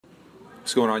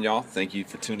What's going on, y'all? Thank you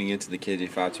for tuning in to the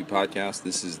kj52 podcast.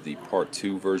 This is the part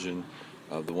 2 version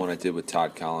of the one I did with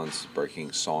Todd Collins,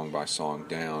 breaking song by song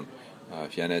down.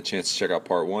 If you hadn't had a chance to check out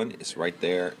part 1, it's right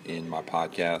there in my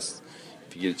podcast.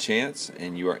 If you get a chance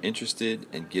and you are interested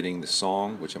in getting the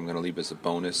song, which I'm going to leave as a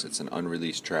bonus, it's an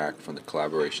unreleased track from the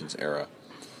collaborations era.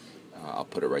 I'll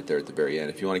put it right there at the very end.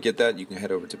 If you want to get that, you can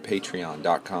head over to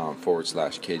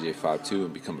patreon.com/kj52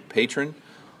 and become a patron.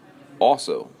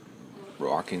 Also,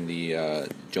 rocking the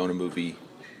Jonah movie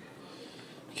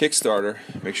Kickstarter.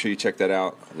 Make sure you check that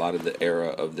out. A lot of the era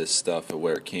of this stuff and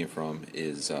where it came from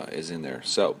is in there.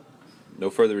 So, no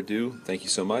further ado. Thank you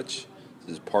so much.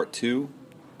 This is part 2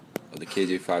 of the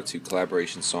kj52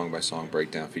 collaboration song-by-song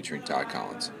breakdown featuring Todd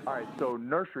Collins. All right, so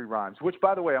nursery rhymes, which,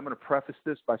 by the way, I'm going to preface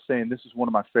this by saying this is one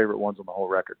of my favorite ones on the whole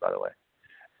record, by the way.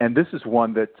 And this is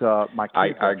one that my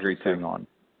kids I agree sing too. on.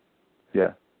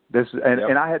 Yeah.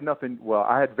 And I had nothing, well,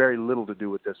 I had very little to do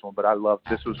with this one, but I loved,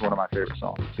 this was one of my favorite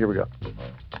songs. Here we go.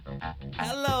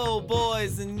 Hello,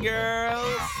 boys and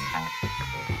girls.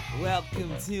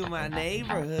 Welcome to my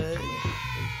neighborhood.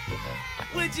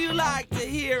 Would you like to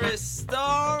hear a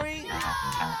story?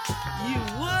 You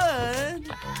would?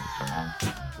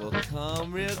 Well,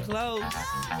 come real close.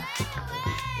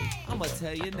 I'm gonna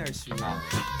tell you a nursery rhyme.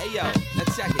 Hey, yo, now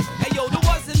check it. Hey, yo, there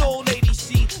was an old lady,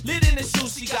 she lit in the shoe.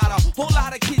 She got a whole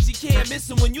lot of kids, you can't miss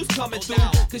them when you's coming through.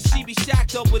 Cause she be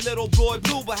shacked up with little boy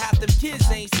Blue, but half them kids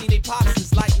ain't seen they pops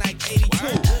since like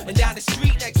 1982. And down the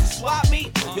street next to Swap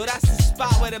Meet, yo, that's the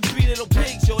spot where them 3 little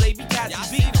pigs, yo, they be catching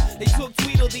beef. They took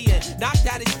Tweedledee and knocked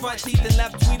out his front teeth and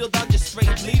left Tweedledum just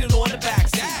straight bleeding on the back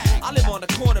seat. I live on the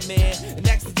corner, man,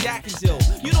 next to Jack and Jill.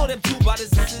 You know them 2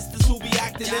 brothers and sisters who be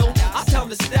acting ill? I tell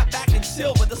them to step back and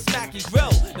chill, but they'll smack your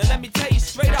grill. Now let me tell you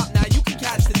straight up, now you can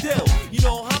catch the deal. You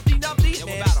know Humpty Dumpty,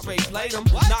 man, straight played them.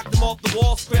 Knocked them off the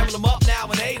wall, scrambled them up now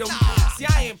and ate them. See,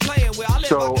 I ain't playing where I live.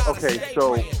 So, okay,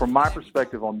 so from my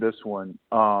perspective on this one,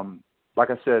 like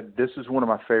I said, this is one of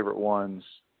my favorite ones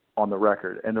on the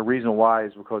record. And the reason why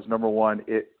is because, number one,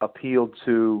 it appealed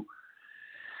to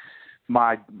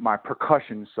my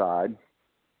percussion side,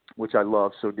 which I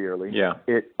love so dearly. Yeah.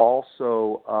 It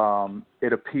also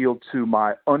it appealed to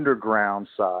my underground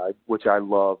side, which I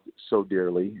love so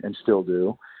dearly and still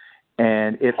do.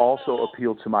 And it also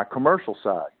appealed to my commercial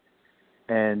side.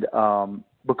 And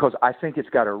because I think it's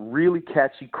got a really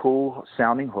catchy, cool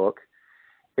sounding hook.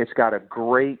 It's got a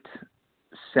great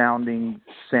sounding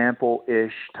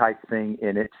sample-ish type thing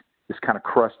in it. It's kind of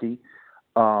crusty.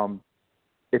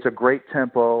 It's a great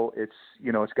tempo. It's,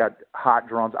 you know, it's got hot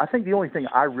drums. I think the only thing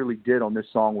I really did on this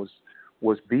song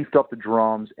was beefed up the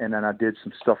drums, and then I did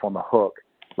some stuff on the hook,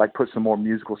 like put some more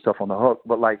musical stuff on the hook.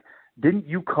 But like, didn't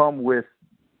you come with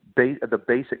the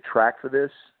basic track for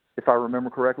this, if I remember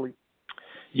correctly?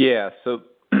 Yeah, so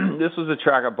this was a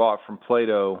track I bought from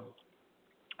Plato,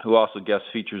 who also guest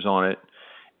features on it.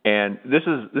 And this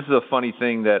is a funny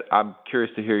thing that I'm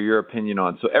curious to hear your opinion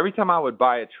on. So every time I would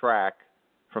buy a track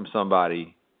from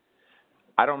somebody,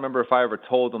 I don't remember if I ever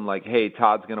told them, like, hey,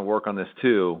 Todd's going to work on this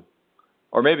too.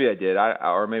 Or maybe I did.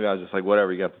 Or maybe I was just like,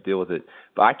 whatever, you have to deal with it.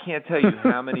 But I can't tell you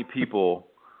how many people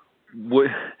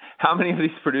how many of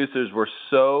these producers were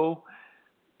so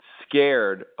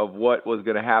scared of what was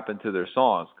going to happen to their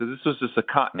songs. Because this was just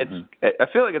I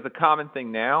feel like it's a common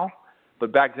thing now.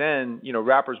 But back then, you know,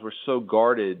 rappers were so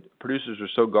guarded, producers were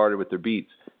so guarded with their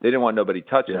beats, they didn't want nobody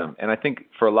touching them. And I think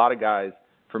for a lot of guys,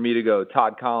 for me to go,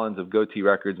 Todd Collins of Goatee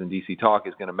Records and DC Talk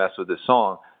is going to mess with this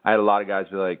song, I had a lot of guys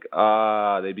be like,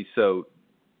 they'd be so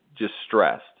just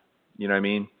stressed. You know what I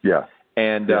mean? Yeah.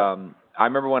 And I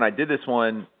remember when I did this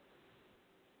one,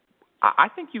 I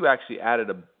think you actually added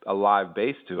a live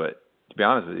bass to it, to be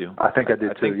honest with you. I think I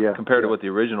did too, yeah. Compared to what the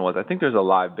original was, I think there's a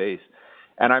live bass.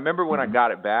 And I remember when I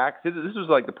got it back, this was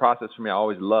like the process for me I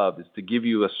always loved, is to give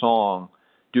you a song,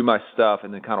 do my stuff,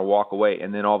 and then kind of walk away,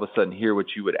 and then all of a sudden hear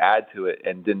what you would add to it,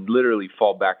 and then literally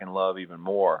fall back in love even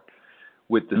more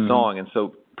with the song. And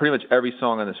so pretty much every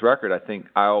song on this record, I think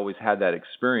I always had that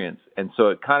experience. And so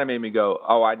it kind of made me go,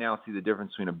 oh, I now see the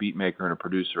difference between a beat maker and a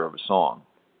producer of a song.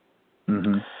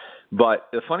 Mm-hmm. But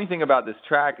the funny thing about this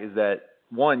track is that,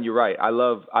 one, you're right. I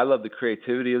love the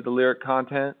creativity of the lyric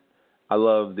content. I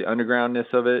love the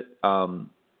undergroundness of it.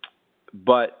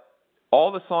 But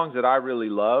all the songs that I really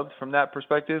loved from that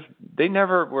perspective, they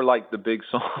never were like the big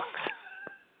songs.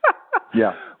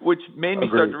 Yeah. Which made me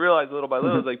start to realize little by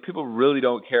little, like, people really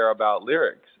don't care about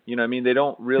lyrics. You know what I mean? They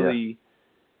don't really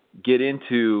get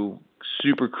into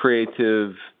super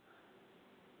creative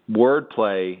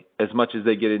wordplay as much as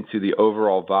they get into the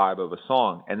overall vibe of a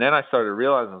song. And then I started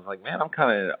realizing, I was like, man, I'm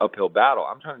kind of in an uphill battle.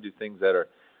 I'm trying to do things that are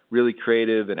really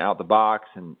creative and out the box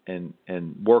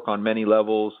and work on many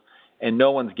levels, and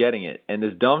no one's getting it. And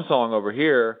this dumb song over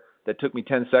here that took me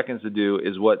 10 seconds to do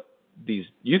is what these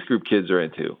youth group kids are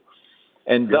into.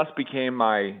 And thus became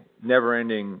my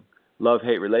never-ending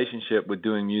love-hate relationship with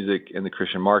doing music in the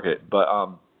Christian market. But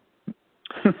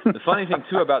the funny thing,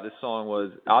 too, about this song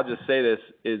was, I'll just say this,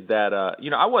 is that,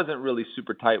 I wasn't really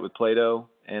super tight with Plato,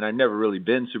 and I'd never really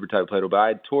been super tight with Plato, but I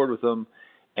had toured with him,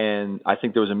 and I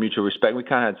think there was a mutual respect. We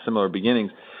kind of had similar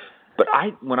beginnings. But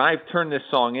when I turned this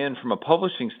song in from a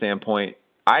publishing standpoint,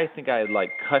 I think I had,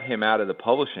 cut him out of the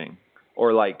publishing,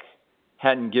 or,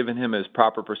 hadn't given him his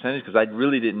proper percentage, because I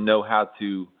really didn't know how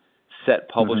to set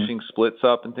publishing splits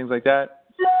up and things like that.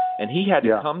 And he had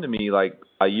to come to me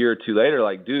a year or two later,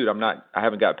 dude, I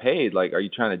haven't got paid. Are you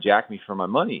trying to jack me for my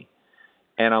money?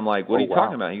 And I'm like, what are you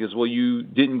talking about? He goes, well, you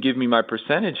didn't give me my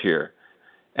percentage here.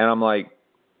 And I'm like,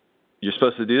 you're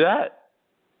supposed to do that?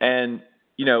 And,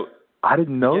 I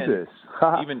didn't know this.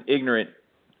 Even ignorant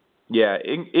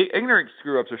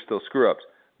screw-ups are still screw-ups.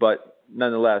 But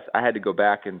nonetheless, I had to go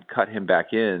back and cut him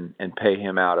back in and pay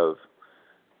him out of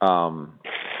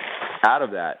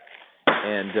that.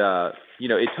 And,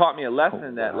 it taught me a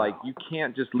lesson that, you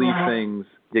can't just leave things.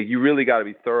 You really got to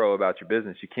be thorough about your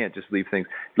business. You can't just leave things.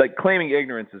 Claiming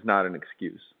ignorance is not an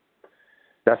excuse.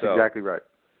 That's exactly right.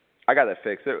 I got that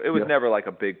fixed. It was never,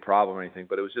 a big problem or anything,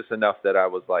 but it was just enough that I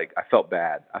was I felt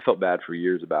bad. I felt bad for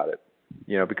years about it.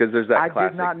 Because there's that classic. I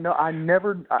did not know. I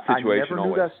never knew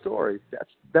that story.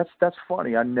 That's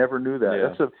funny. I never knew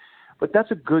that. Yeah. But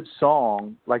that's a good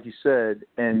song, like you said.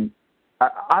 And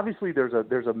obviously, there's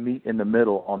a meet in the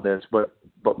middle on this. But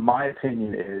my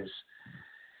opinion is,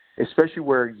 especially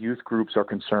where youth groups are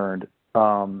concerned,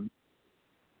 you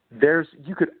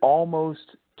could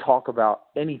almost talk about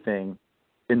anything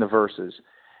in the verses,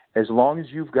 as long as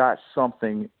you've got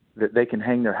something that they can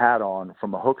hang their hat on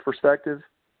from a hook perspective.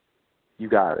 You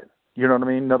got it. You know what I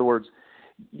mean? In other words,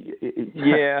 but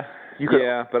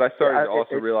I started to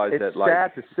also realize that,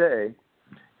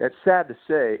 it's sad to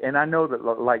say, and I know that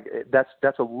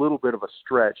that's a little bit of a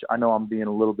stretch. I know I'm being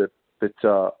a little bit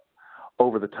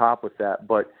over the top with that,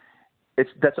 but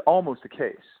that's almost the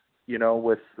case.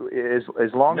 With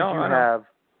as long as you have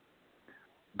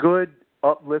good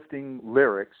uplifting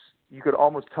lyrics, you could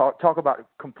almost talk about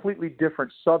completely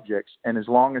different subjects, and as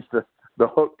long as the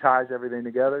hook ties everything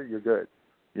together, you're good,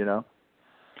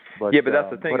 But, but that's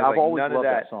the thing. But I've always loved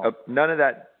that song. None of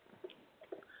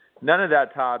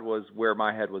that, Todd, was where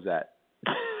my head was at.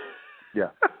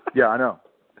 Yeah, I know.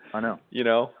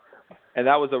 And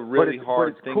that was a really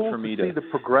hard thing cool for me to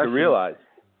realize.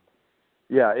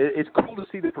 Yeah, it's cool to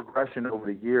see the progression over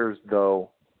the years,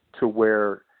 though, to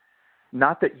where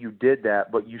not that you did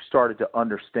that, but you started to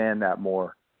understand that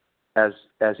more as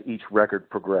each record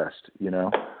progressed.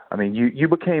 I mean, you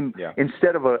became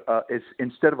instead of a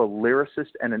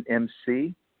lyricist and an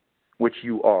MC, which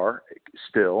you are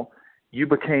still, you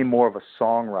became more of a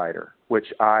songwriter,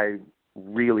 which I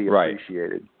really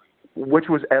appreciated, which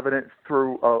was evident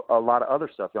through a lot of other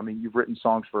stuff. I mean, you've written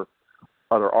songs for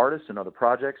other artists and other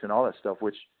projects and all that stuff,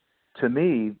 which to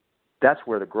me, that's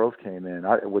where the growth came in,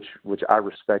 which I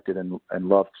respected and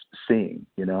loved seeing,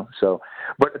 So,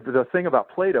 but the thing about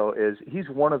Plato is he's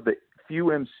one of the few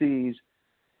MCs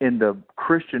in the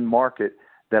Christian market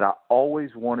that I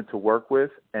always wanted to work with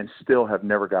and still have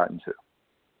never gotten to.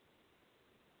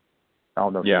 I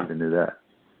don't know if you even knew that.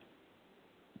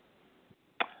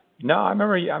 No, I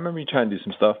remember you trying to do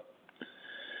some stuff.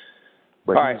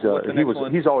 But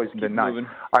he's always been nice. Moving.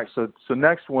 All right, so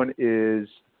next one is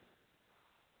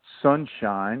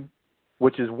Sunshine,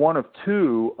 which is one of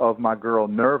two of my girl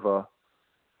Nerva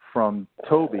from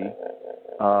Toby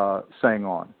sang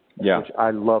on. Yeah. Which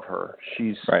I love her.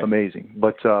 She's amazing.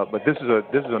 But this is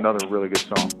another really good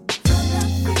song.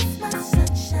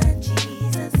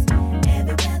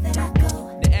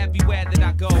 Everywhere that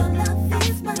I go.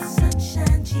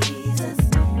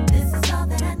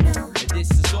 This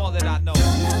is all that I know.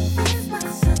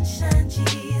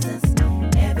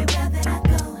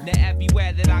 Now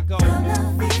everywhere that I go.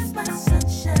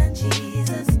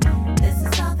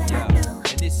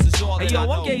 Hey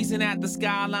yo, I'm gazing at the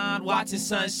skyline, watching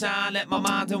sunshine. Let my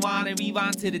mind unwind and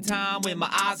rewind to the time when my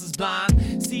eyes was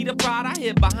blind. See the pride I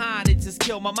hid behind it just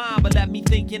killed my mind, but left me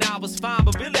thinking I was fine,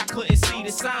 but really I couldn't see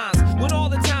the signs. When all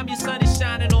the time your sun is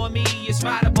shining on me, it's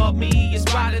right above me, it's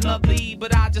bright and lovely,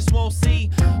 but I just won't see.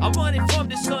 I'm running from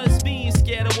the sun's beam,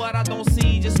 scared of what I don't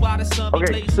see, just why the sun be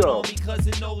blazing on me, cause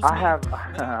it knows me.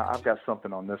 I've got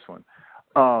something on this one.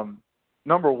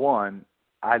 Number one,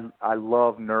 I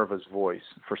love Nerva's voice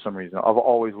for some reason. I've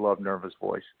always loved Nerva's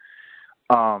voice.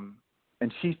 And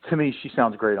to me, she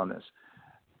sounds great on this.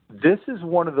 This is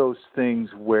one of those things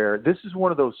where this is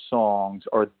one of those songs,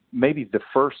 or maybe the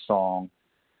first song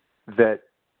that,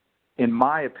 in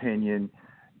my opinion,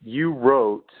 you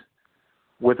wrote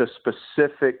with a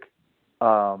specific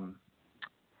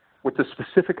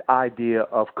idea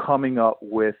of coming up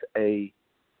with a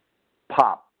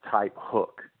pop type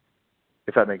hook,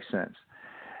 if that makes sense.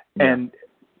 Yeah. And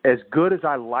as good as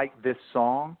I like this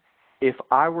song, if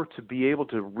I were to be able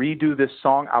to redo this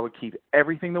song, I would keep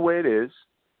everything the way it is,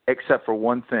 except for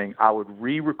one thing. I would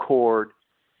re-record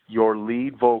your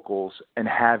lead vocals and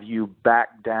have you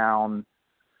back down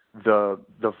the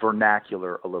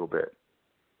vernacular a little bit.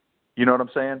 You know what I'm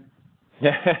saying?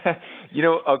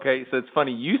 Okay, so it's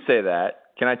funny you say that.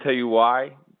 Can I tell you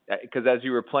why? Because as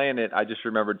you were playing it, I just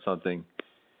remembered something.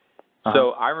 Uh-huh.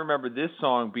 So I remember this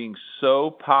song being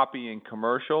so poppy and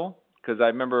commercial, because I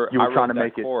remember I wrote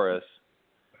that chorus.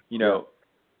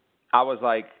 I was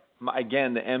like,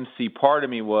 again, the MC part of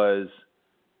me was,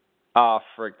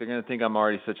 frick, they're going to think I'm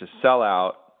already such a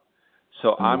sellout,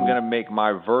 so I'm going to make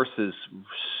my verses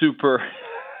super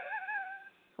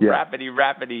rapidy,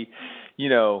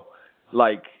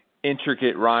 like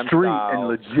intricate rhyme style, and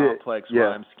legit, complex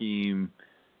rhyme scheme.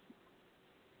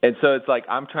 And so it's like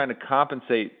I'm trying to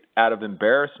compensate out of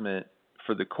embarrassment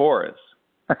for the chorus.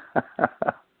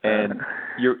 And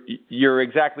you're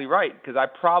exactly right, because I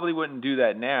probably wouldn't do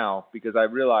that now, because I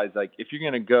realize, like, if you're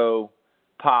going to go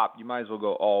pop, you might as well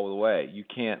go all the way. You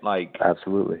can't, like,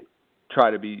 absolutely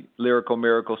try to be lyrical,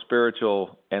 miracle,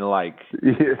 spiritual, and, like,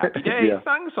 happy day,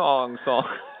 song.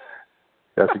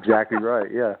 That's exactly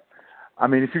right, yeah. I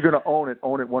mean, if you're going to own it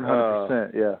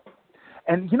 100%, yeah.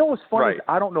 And you know what's funny? Right.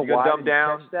 I don't know why I didn't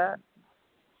catch that.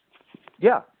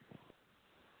 Yeah.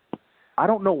 I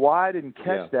don't know why I didn't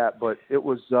catch that, but it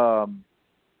was,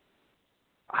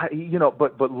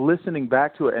 but listening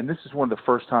back to it, and this is one of the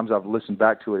first times I've listened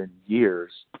back to it in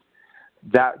years.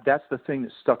 That's the thing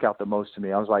that stuck out the most to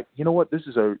me. I was like, you know what? This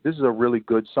is a really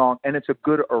good song, and it's a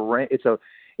good it's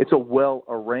a well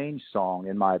arranged song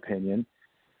in my opinion.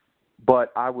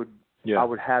 But I would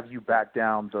have you back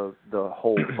down the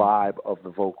whole vibe of the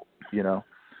vocal,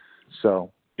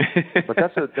 So, but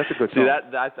that's a good song. See,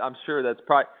 I'm sure that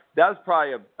was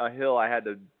probably a hill I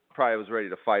was ready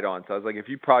to fight on. So I was like, if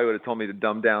you probably would have told me to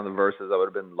dumb down the verses, I would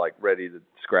have been like ready to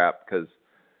scrap, because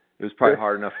it was probably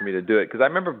hard enough for me to do it. Because I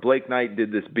remember Blake Knight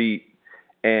did this beat,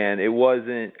 and I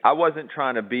wasn't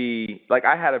trying to be like,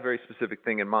 I had a very specific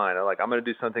thing in mind. I'm going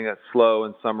to do something that's slow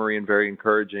and summery and very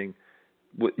encouraging.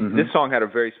 Mm-hmm. This song had a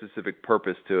very specific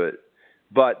purpose to it,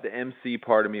 but the MC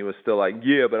part of me was still like,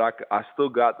 yeah, but I still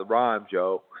got the rhyme,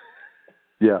 Joe.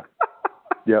 Yeah.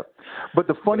 Yep. But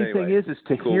the funny thing is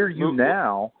to hear you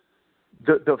now.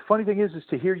 The funny thing is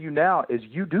to hear you now is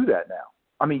you do that now.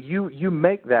 I mean, you've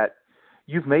made that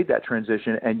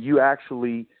transition, and you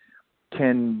actually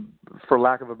can, for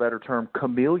lack of a better term,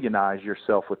 chameleonize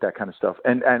yourself with that kind of stuff.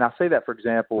 And I say that, for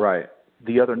example, right.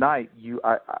 The other night,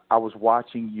 I was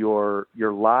watching your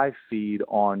live feed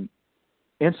on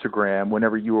Instagram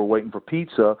whenever you were waiting for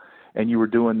pizza, and you were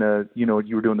doing the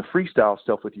freestyle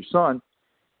stuff with your son.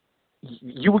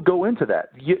 You would go into that.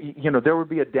 There would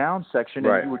be a down section,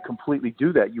 and you would completely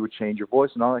do that. You would change your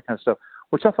voice and all that kind of stuff,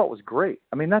 which I thought was great.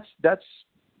 I mean, that's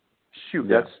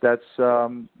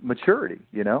maturity.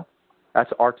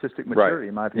 That's artistic maturity,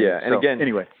 in my opinion. Yeah, and so, again,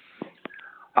 anyway,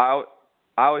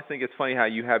 I always think it's funny how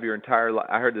you have your entire life.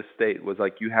 I heard this state was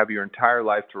like, you have your entire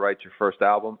life to write your first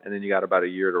album, and then you got about a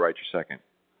year to write your second.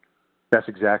 That's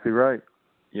exactly right.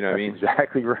 You know what I mean?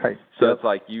 Exactly right. So it's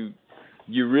like you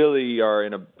really are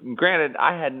in a. Granted,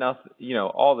 I had nothing.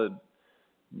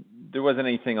 There wasn't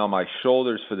anything on my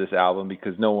shoulders for this album,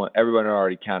 because everyone had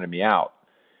already counted me out.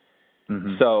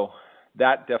 Mm-hmm. So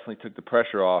that definitely took the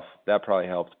pressure off. That probably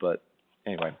helped, but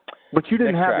anyway. But you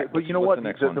didn't have it. But you know what?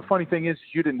 The funny thing is,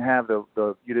 you didn't have the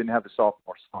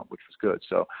sophomore song, which was good.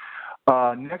 So,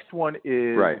 next one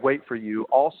is "Wait for You,"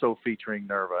 also featuring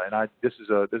Nerva, and this is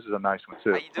a nice one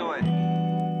too. How you doing?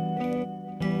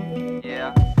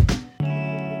 Yeah,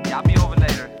 I'll be over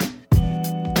later.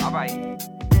 All right,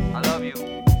 I love you.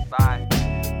 Bye.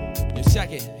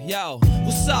 Check it, yo,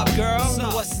 what's up, girl?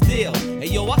 What's the deal? Hey,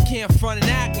 yo, I can't front and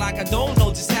act like I don't know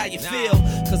just how you feel,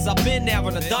 cause I've been there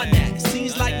and I've done that. It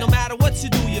seems like no matter what you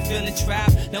do, you're feeling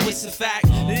trapped. Now it's a fact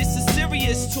that it's a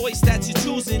serious choice that you're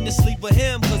choosing to sleep with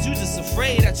him, cause you're just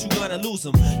afraid that you're gonna lose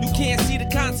him. You can't see the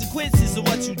consequences of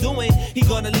what you're doing. He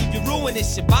gonna leave you ruined,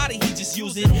 it's your body he just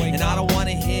using. And I don't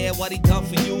wanna hear what he done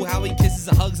for you, how he kisses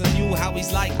and hugs on you, how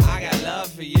he's like, I got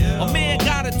love for you. A man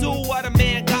gotta do what a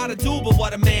man gotta do, but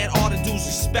what a man ought to do is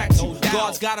respect you.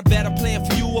 God's got a better plan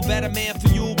for you, a better man for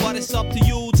you, but it's up to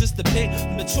you just to pick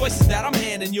from the choices that I'm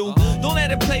handing you. Don't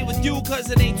let him play with you, cause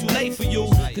it ain't too late for you.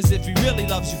 Cause if he really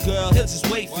loves you, girl, he'll just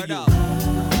wait for you.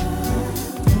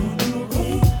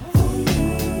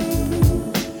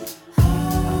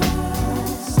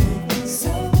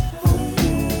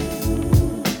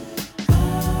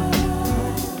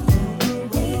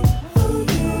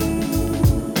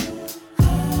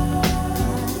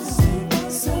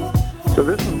 So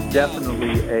this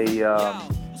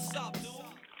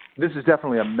is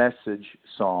definitely a message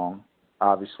song,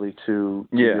 obviously, to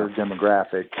your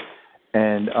demographic.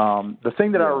 And the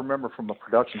thing that I remember from the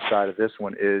production side of this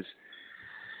one is,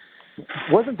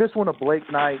 wasn't this one a Blake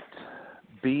Knight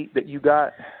beat that you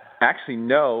got? Actually,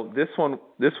 no. This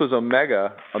was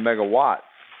Omega Watts.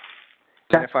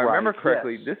 And if I remember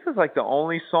correctly, this is like the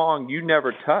only song you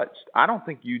never touched. I don't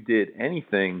think you did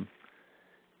anything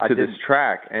to this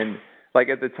track. And like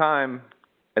at the time,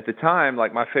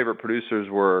 like my favorite producers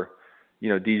were,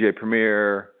 DJ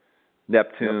Premier,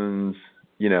 Neptunes,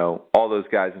 all those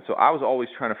guys. And so I was always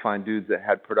trying to find dudes that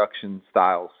had production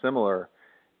styles similar.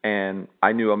 And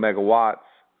I knew Omega Watts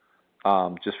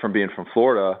just from being from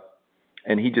Florida,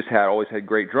 and he just always had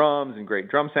great drums and great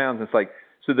drum sounds. And it's like,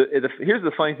 so here's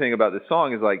the funny thing about this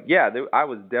song is like, I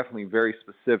was definitely very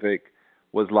specific.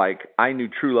 Was like, I knew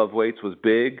True Love Waits was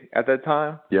big at that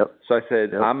time. Yep. So I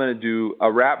said, I'm going to do a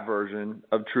rap version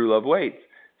of True Love Waits.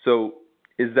 So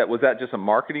was that just a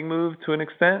marketing move to an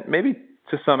extent? Maybe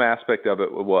to some aspect of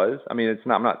it was. I mean,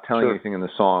 I'm not telling anything in the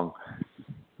song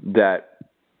that,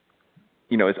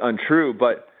 is untrue.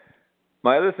 But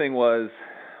my other thing was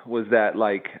that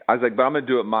like, I was like, but I'm going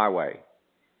to do it my way.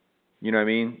 You know what I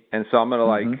mean? And so I'm going to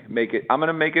like make it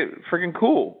freaking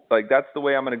cool. Like that's the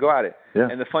way I'm going to go at it. Yeah.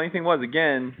 And the funny thing was,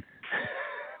 again,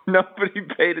 nobody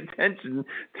paid attention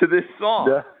to this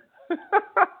song. Yeah.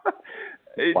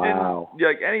 It didn't,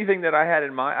 like anything that I had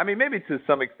in mind. I mean, maybe to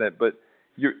some extent, but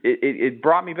it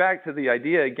brought me back to the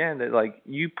idea again that like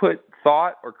you put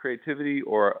thought or creativity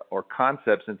or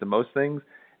concepts into most things,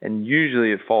 and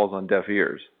usually it falls on deaf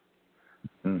ears.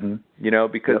 Mm-hmm.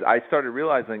 Because I started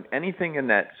realizing anything in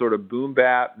that sort of boom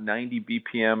bap 90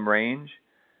 BPM range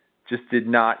just did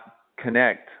not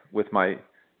connect with my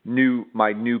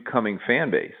new coming fan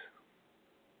base.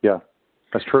 Yeah,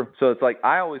 that's true. So it's like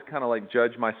I always kind of like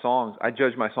judge my songs. I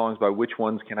judge my songs by which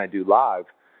ones can I do live.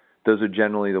 Those are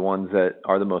generally the ones that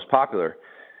are the most popular.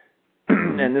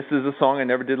 And this is a song I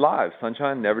never did live.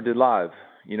 Sunshine never did live.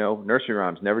 Nursery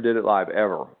Rhymes never did it live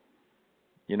ever.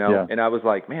 And I was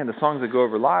like, man, the songs that go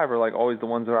over live are like always the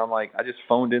ones that I'm like, I just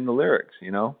phoned in the lyrics,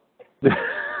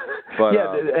 But,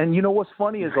 and what's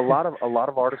funny is a lot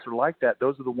of artists are like that.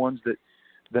 Those are the ones that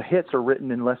the hits are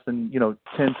written in less than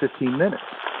 10, 15 minutes,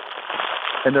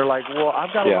 and they're like, well,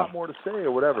 I've got a lot more to say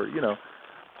or whatever,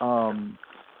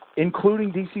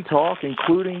 including DC Talk,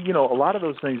 including a lot of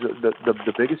those things.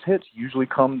 The biggest hits usually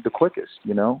come the quickest,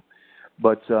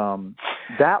 But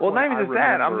that not even just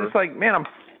that. I'm just like, man,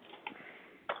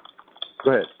 Go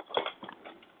ahead.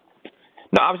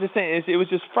 No, I was just saying it was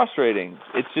just frustrating.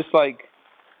 It's just like,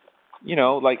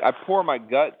 like I pour my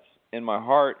guts and my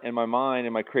heart and my mind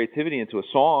and my creativity into a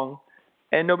song,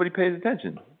 and nobody pays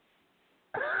attention.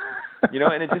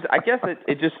 And it just, I guess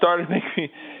it just started to make me,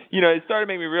 it started to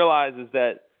make me realize is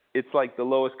that it's like the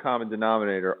lowest common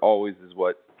denominator always is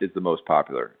what is the most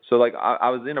popular. So like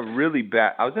I was in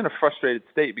a frustrated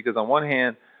state because on one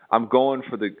hand I'm going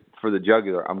for the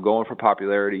jugular, I'm going for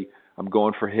popularity. I'm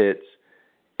going for hits,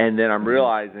 and then I'm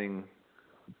realizing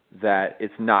that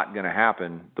it's not going to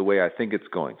happen the way I think it's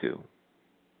going to.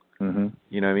 Mm-hmm.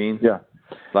 You know what I mean? Yeah.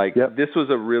 Like, this was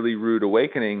a really rude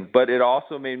awakening, but it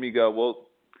also made me go, well,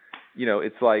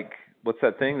 it's like, what's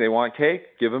that thing? They want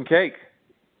cake? Give them cake.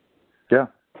 Yeah.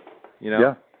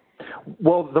 Yeah.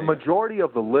 Well, the majority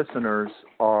of the listeners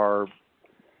are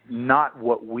not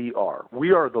what we are.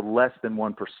 We are the less than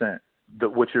 1%.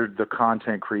 Which are the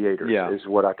content creators is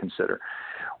what I consider.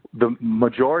 The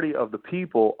majority of the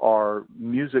people are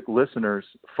music listeners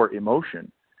for emotion,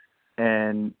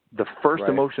 and the first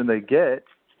emotion they get,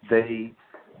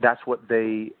 that's what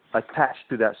they attach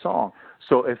to that song.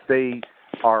 So if they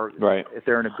are, if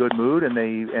they're in a good mood and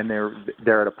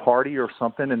they're at a party or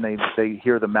something and they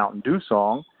hear the Mountain Dew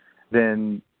song,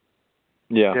 then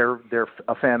they're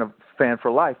a fan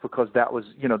for life because that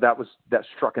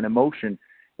struck an emotion.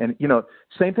 And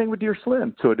same thing with Dear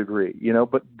Slim to a degree,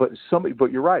 but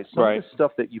you're right. Some of the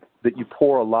stuff that you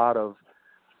pour a lot of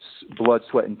blood,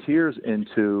 sweat, and tears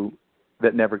into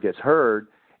that never gets heard,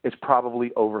 it's probably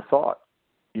overthought,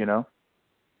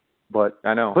 But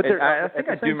I know. But I think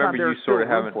I do remember you sort of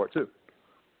having for it too.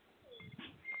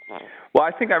 Well,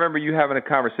 I think I remember you having a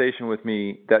conversation with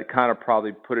me that kind of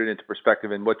probably put it into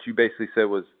perspective. And what you basically said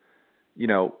was,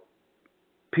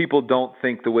 people don't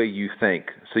think the way you think,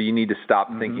 so you need to stop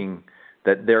thinking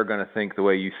that they're going to think the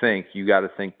way you think. You got to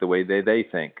think the way they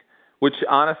think, which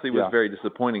honestly was very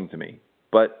disappointing to me.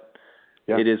 But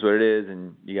it is what it is,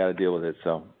 and you got to deal with it.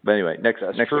 So, but anyway, next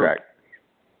track.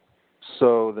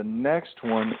 So the next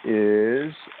one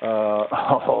is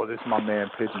this is my man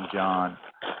Pigeon John.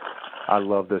 I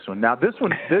love this one. Now this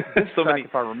track,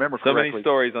 if I remember correctly, so many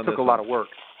stories on took this a lot of work.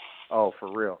 Oh,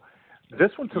 for real.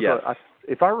 This one took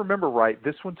if I remember right,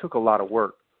 this one took a lot of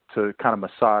work to kind of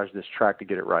massage this track to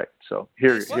get it right. So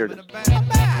here it is. Would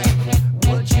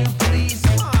you please?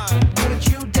 Would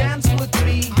you dance with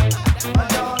me? My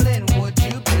darling, would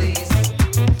you please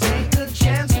take a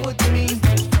chance with me?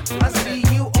 I see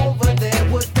you over there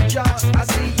with the jocks. I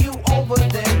see you over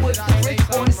there with the rich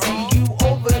boys. See you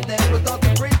over there with all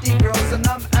the pretty girls. And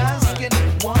I'm asking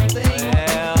one thing.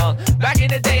 Well, back in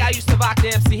the day, I used to rock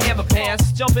the MC Hammer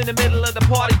pants. Jump in the middle of the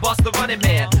party, bust the running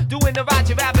man. Doing the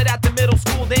Roger Rabbit at the middle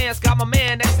school dance. Got my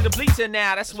man next to the bleacher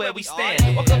now, that's where we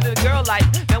stand. Walk up to the girl like,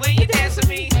 now when you dance with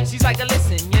me? She's like,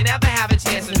 listen, you never have a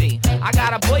chance with me. I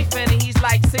got a boyfriend and he's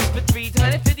like 6'3",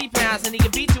 250 pounds, and he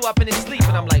can beat you up in his sleep.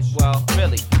 And I'm like, well,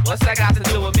 really, what's that got to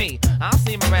do with me? I don't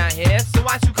see him around here, so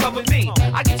why don't you come with me?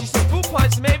 I get you some fruit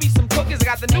punch, maybe some cookies. I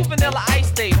got the new vanilla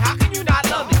ice tape. How can you not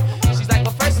love me? She's like,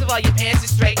 well, first of all, your pants are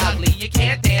straight ugly. You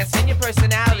can't dance and your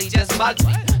personality just bugs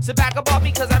me. So back up off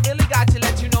me, cause I really got to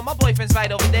let you know my boyfriend's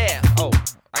right over there. Oh,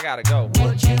 I gotta go.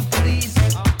 Would you please?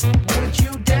 Would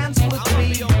you dance with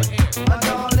me? My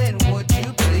darling, would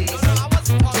you please?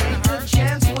 Take a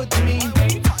chance with me.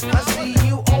 I see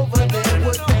you over there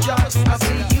with the jocks. I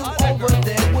see you over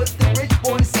there with the rich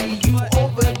boys. See you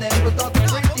over there with all the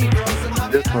pretty girls.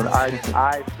 And This one,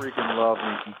 I freaking love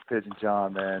me Pigeon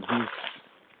John, man.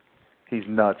 He's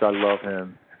nuts. I love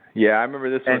him. Yeah, I remember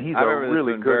this one. And he's I remember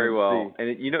really this one good very well.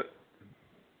 And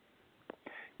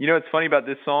what's funny about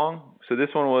this song? So this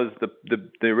one was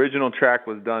the original track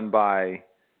was done by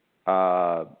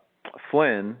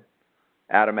Flynn,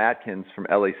 Adam Atkins from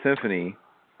LA Symphony.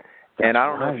 And I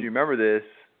don't know if you remember this.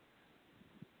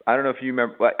 I don't know if you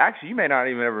remember. Well, actually, you may not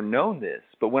even ever known this.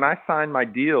 But when I signed my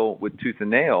deal with Tooth and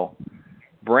Nail,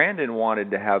 Brandon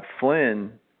wanted to have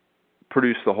Flynn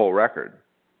produce the whole record.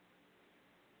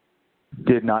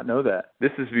 Did not know that.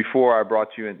 This is before I brought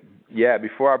you in. Yeah,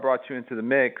 before I brought you into the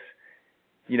mix,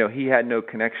 he had no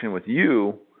connection with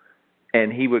you,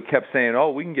 and he kept saying,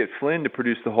 oh, we can get Flynn to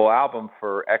produce the whole album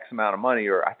for X amount of money,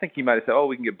 or I think he might have said, oh,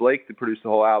 we can get Blake to produce the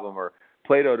whole album, or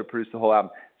Plato to produce the whole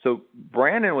album. So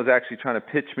Brandon was actually trying to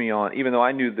pitch me on, even though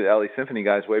I knew the LA Symphony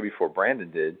guys way before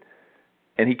Brandon did,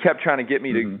 and he kept trying to get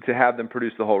me to have them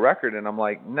produce the whole record, and I'm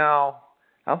like, no,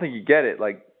 I don't think you get it.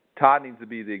 Like, Todd needs to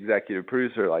be the executive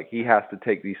producer. Like, he has to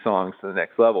take these songs to the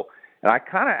next level. And I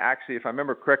kind of actually, if I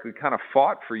remember correctly, kind of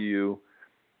fought for you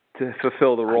to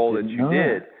fulfill the role that you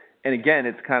did. And again,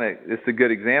 it's a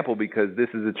good example because this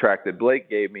is a track that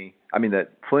that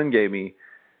Flynn gave me,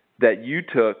 that you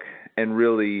took and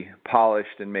really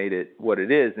polished and made it what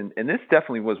it is. And this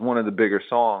definitely was one of the bigger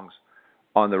songs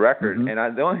on the record. And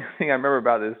the only thing I remember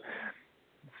about this,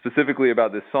 specifically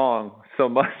about this song so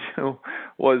much,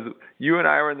 was you and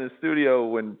I were in the studio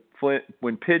when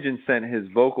Pigeon sent his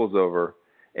vocals over,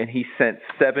 and he sent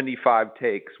 75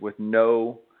 takes with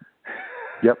no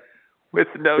with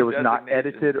no it was not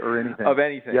edited or anything of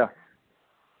anything.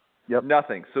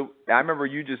 Nothing. So I remember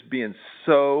you just being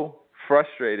so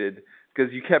frustrated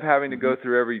because you kept having to go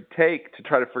through every take to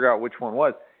try to figure out which one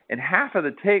was, and half of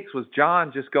the takes was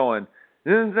John just going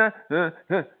and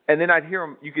then I'd hear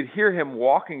him. You could hear him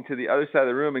walking to the other side of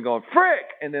the room and going "frick,"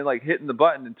 and then like hitting the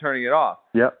button and turning it off.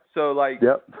 So like,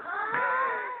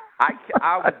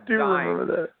 I was do dying. Remember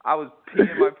that. I was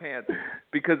peeing my pants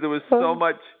because there was so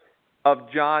much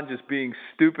of John just being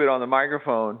stupid on the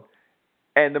microphone,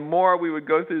 and the more we would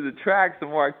go through the tracks, the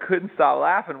more I couldn't stop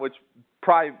laughing, which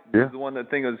probably was the one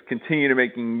that thing was continue to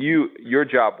making your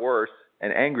job worse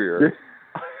and angrier.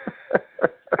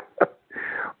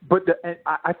 But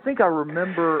I think I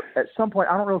remember at some point,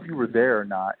 I don't know if you were there or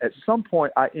not, at some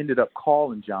point I ended up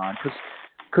calling John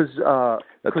because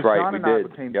John and I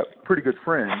became pretty good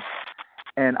friends.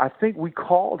 And I think we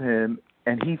called him,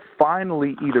 and he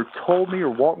finally either told me or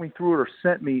walked me through it or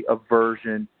sent me a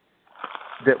version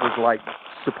that was like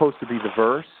supposed to be the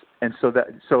verse. And so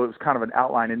it was kind of an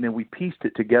outline, and then we pieced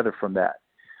it together from that.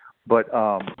 But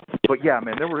yeah,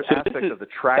 man, there were aspects of the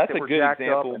track that were jacked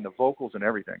up and the vocals and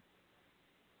everything.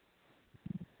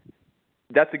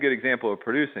 that's a good example of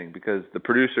producing, because the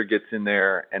producer gets in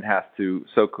there and has to,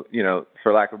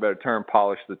 for lack of a better term,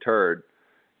 polish the turd.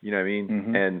 You know what I mean?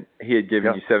 Mm-hmm. And he had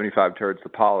given you 75 turds to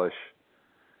polish.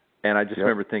 And I just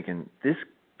remember thinking, this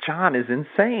John is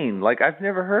insane. Like, I've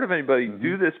never heard of anybody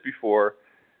do this before.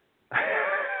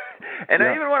 And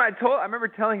even when I remember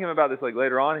telling him about this like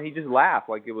later on, and he just laughed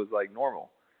like it was like normal.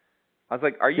 I was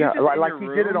like, "Are you just in your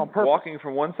room, did it on purpose, walking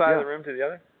from one side of the room to the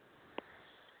other?"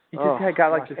 He just had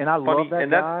got like this and I funny, love that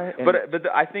and guy. But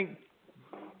I think.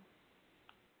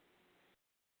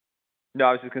 No,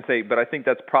 I was just gonna say, but I think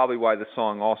that's probably why the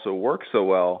song also works so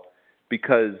well,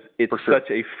 because it's such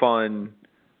a fun,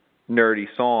 nerdy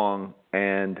song.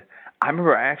 And I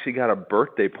remember I actually got a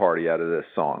birthday party out of this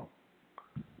song.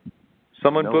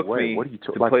 Someone booked me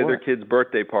to play their kid's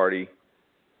birthday party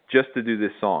just to do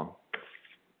this song.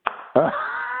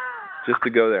 Just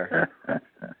to go there.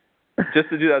 Just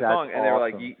to do that song. And they were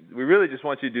like, we really just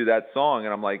want you to do that song.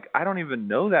 And I'm like, I don't even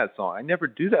know that song. I never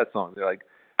do that song. They're like,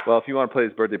 well, if you want to play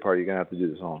this birthday party, you're going to have to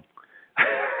do the song.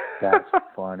 That's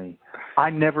funny. I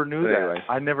never knew that. Anyway.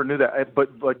 I never knew that.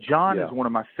 But John is one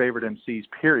of my favorite MCs,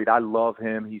 period. I love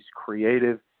him. He's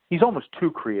creative. He's almost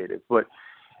too creative, but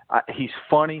he's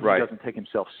funny. He doesn't take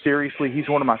himself seriously. He's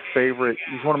one of my favorite.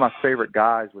 He's one of my favorite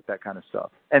guys with that kind of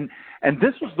stuff. And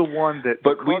this was the one that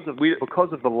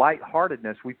because of the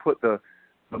lightheartedness, we put the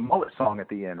mullet song at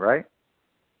the end, right?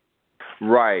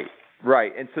 Right.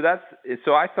 And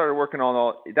so I started working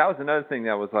on that was another thing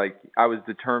that was like I was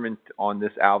determined on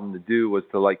this album to do, was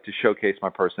to showcase my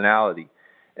personality.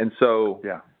 And so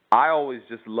I always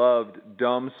just loved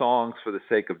dumb songs for the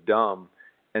sake of dumb.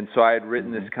 And so I had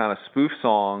written this kind of spoof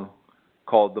song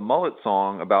called The Mullet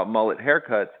Song about mullet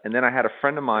haircuts. And then I had a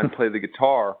friend of mine play the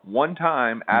guitar one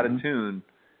time out of tune,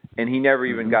 and he never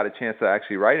even got a chance to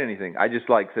actually write anything. I just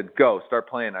said, go, start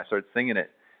playing. I started singing it,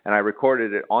 and I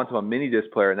recorded it onto a mini disc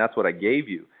player, and that's what I gave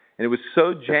you. And it was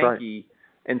so janky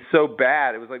and so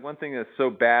bad. It was like one thing that's so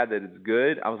bad that it's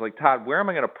good. I was like, Todd, where am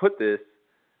I going to put this?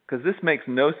 Because this makes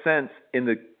no sense in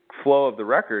the flow of the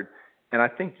record. And I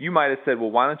think you might have said,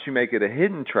 well, why don't you make it a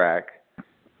hidden track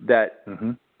that,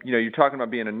 you're talking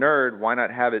about being a nerd. Why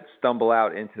not have it stumble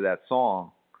out into that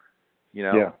song?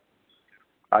 Yeah.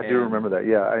 I do remember that.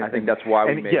 Yeah. I think that's why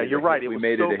we made it. Yeah, you're right. We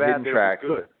made it a hidden track.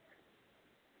 Good.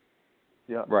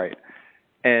 Yeah. Right.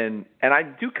 And I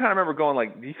do kind of remember going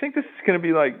like, do you think this is going to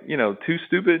be like, too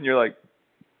stupid? And you're like,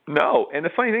 no. And the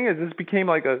funny thing is, this became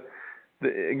like a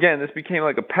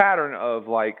pattern of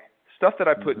like stuff that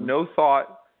I put no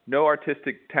thought, no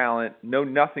artistic talent, no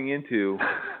nothing into,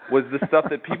 was the stuff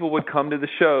that people would come to the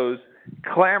shows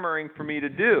clamoring for me to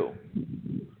do.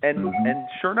 And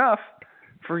sure enough,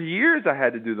 for years I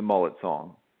had to do the mullet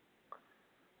song.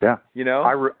 Yeah.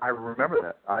 I remember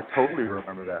that. I totally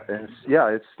remember that. And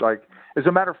it's like, as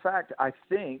a matter of fact, I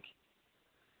think,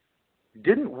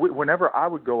 whenever I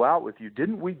would go out with you,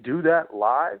 didn't we do that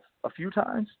live a few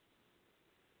times?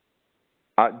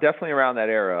 Definitely around that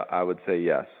era, I would say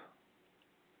yes.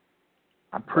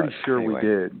 I'm pretty sure we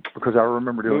did, because I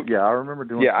remember doing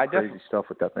some crazy stuff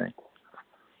with that thing.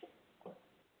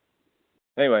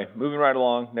 Anyway, moving right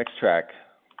along, next track.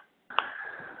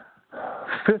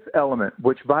 Fifth Element,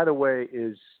 which, by the way,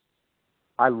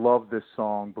 I love this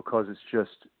song because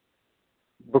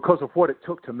because of what it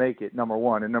took to make it, number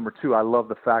one, and number two, I love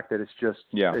the fact that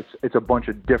it's a bunch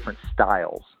of different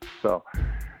styles. So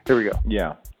here we go.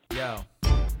 Yeah. Yo.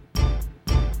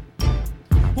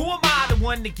 Who am I, the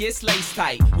one that gets lace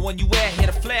tight? The one you wear, hit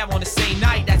a flare on the same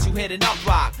night that you hit an up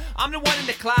rock. I'm the one in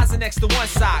the closet next to one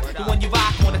sock. The one you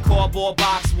rock on the cardboard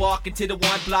box, walking to the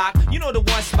one block. You know the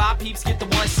one spot, peeps get the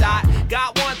one shot.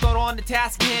 Got one thought on the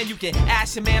task hand, you can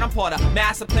ask your man, I'm part of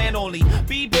master plan only.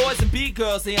 B-boys and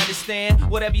B-girls, they understand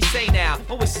whatever you say now.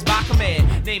 My wish is my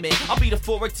command, name it. I'll be the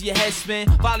forward to your head spin.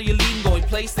 Follow your lead, going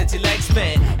place that your legs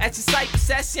spin. At your sight,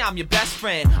 possession, I'm your best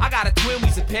friend. I got a twin,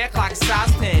 we's a pair, clock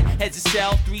size 10. Heads a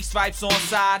shell, 3 stripes on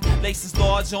side. Laces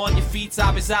large on your feet,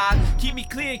 top is odd. Keep me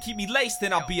clear, keep me laced,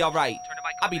 and I'll be alright.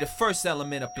 I'll be the first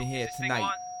element up in here tonight.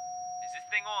 Is this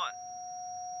thing on?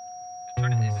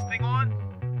 Is this thing on?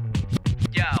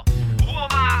 Yo, who am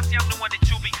I? See, I'm the one that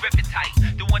you be gripping tight.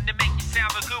 The one that make you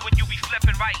sound real good when you be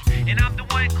flipping right. And I'm the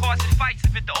one causing fights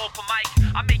if it's the open mic.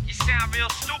 I make you sound real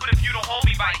stupid if you don't hold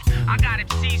me right. I got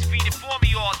MCs feeding for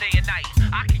me all day and night.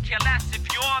 I can care less if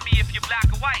you're on me, if you're black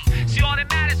or white. See, all that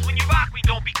matters when you rock me,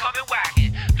 don't be coming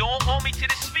whacking. Don't hold me to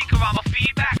the speaker, I'ma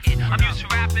feedback it. I'm used to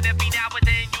rapping every now and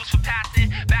then, used for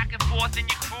passing back and forth in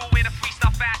your crew in a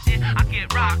freestyle fashion. I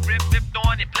get rock, ripped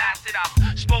on and blasted up.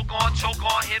 Spoke on, choke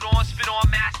on, hit on, spit on,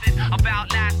 mastered.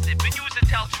 About lasted, been used to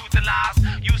tell truth and lies.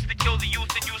 Used to kill the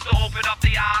youth and used to open up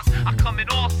their eyes. I come in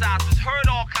all sizes, heard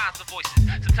all kinds of voices.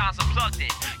 Sometimes I'm plugged in,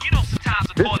 you know, sometimes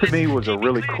I'm This to me was a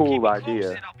really cool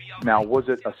idea. Now, was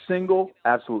it a single?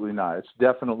 Absolutely not. It's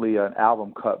definitely an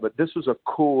album cut, but this was a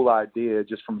cool idea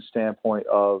just from the standpoint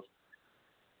of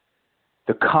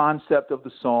the concept of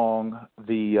the song,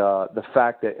 the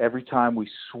fact that every time we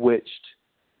switched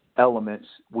elements,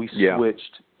 we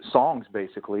switched songs.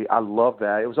 Basically, I love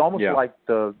that. It was almost like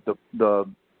not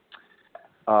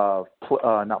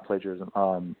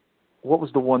plagiarism. What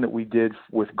was the one that we did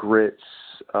with Grits?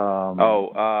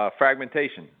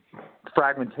 Fragmentation.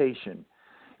 Fragmentation.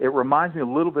 It reminds me a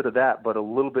little bit of that, but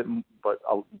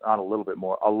not a little bit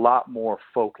more. A lot more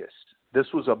focused. This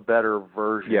was a better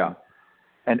version. Yeah.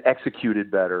 And executed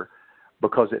better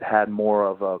because it had more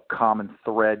of a common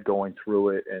thread going through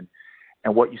it, and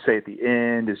what you say at the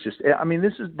end is just. I mean,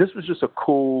 this was just a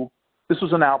cool. This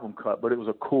was an album cut, but it was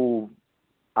a cool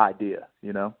idea.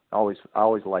 You know, I always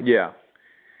liked it.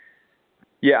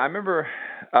 Yeah. I remember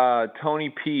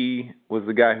Tony P was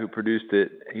the guy who produced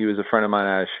it. He was a friend of mine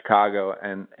out of Chicago,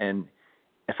 and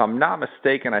if I'm not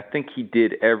mistaken, I think he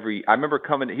did every. I remember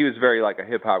he was very like a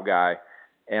hip hop guy.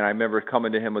 And I remember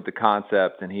coming to him with the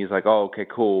concept, and he's like, "Oh, okay,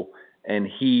 cool." And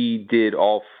he did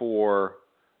all four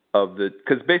of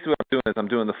because basically what I'm doing is I'm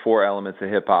doing the four elements of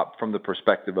hip hop from the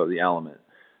perspective of the element.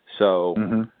 So,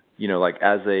 you know, like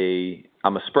I'm a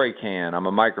spray can, I'm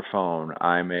a microphone,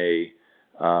 I'm a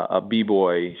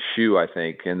b-boy shoe, I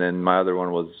think, and then my other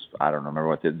one was I don't remember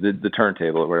what the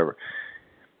turntable or whatever.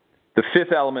 The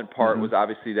fifth element part was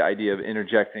obviously the idea of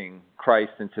interjecting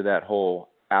Christ into that whole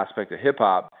aspect of hip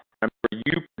hop. I remember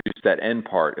you produced that end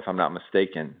part, if I'm not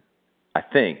mistaken, I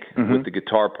think, with the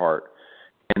guitar part.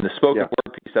 And the spoken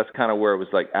word piece, that's kind of where it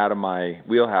was like out of my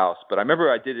wheelhouse. But I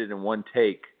remember I did it in one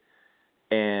take,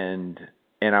 and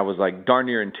I was like darn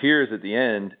near in tears at the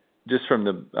end just from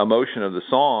the emotion of the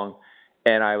song.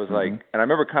 And I was like, and I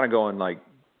remember kind of going like,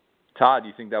 Todd, do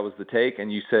you think that was the take?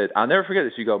 And you said, I'll never forget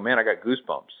this. You go, man, I got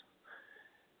goosebumps.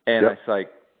 And I was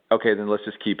like, okay, then let's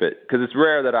just keep it. Because it's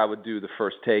rare that I would do the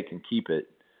first take and keep it.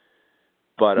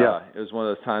 But it was one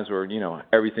of those times where, you know,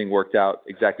 everything worked out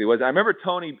exactly as it was. I remember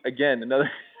Tony, again, another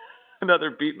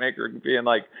beat maker, being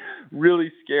like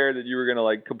really scared that you were going to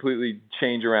like completely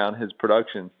change around his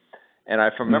production. And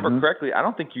if I remember correctly, I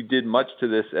don't think you did much to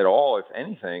this at all, if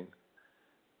anything.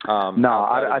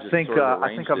 I think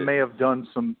I may have done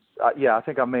some. I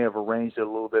think I may have arranged it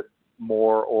a little bit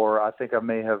more, or I think I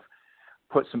may have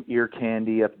put some ear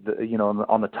candy at the, you know,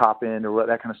 on the top end or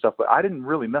that kind of stuff. But I didn't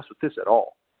really mess with this at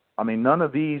all. I mean, none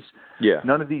of these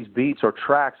beats or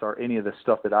tracks are any of the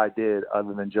stuff that I did,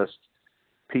 other than just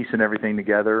piecing everything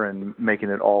together and making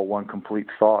it all one complete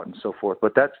thought and so forth.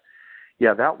 But that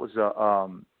was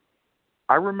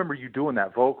I remember you doing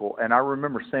that vocal, and I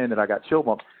remember saying that I got chill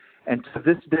bumps. And to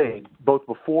this day, both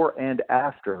before and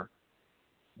after,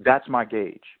 that's my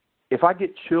gauge. If I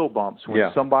get chill bumps when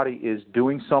somebody is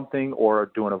doing something or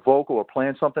doing a vocal or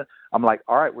playing something, I'm like,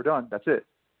 all right, we're done. That's it.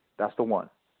 That's the one.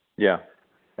 Yeah.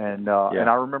 And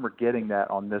I remember getting that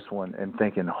on this one and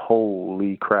thinking,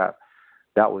 holy crap,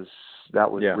 that was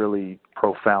really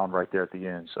profound right there at the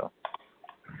end. So,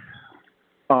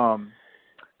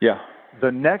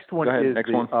 the next one is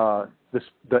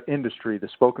the industry, the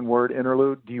spoken word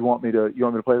interlude. Do you want me to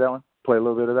play that one? Play a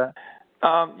little bit of that?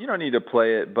 You don't need to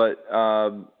play it, but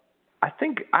I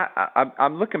think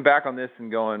I'm looking back on this and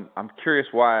going, I'm curious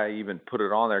why I even put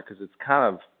it on there, because it's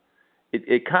kind of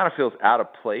it kind of feels out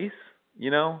of place, you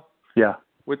know? Yeah.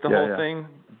 With the whole thing,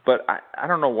 but I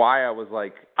don't know why I was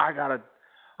like, I gotta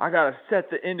set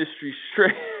the industry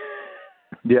straight.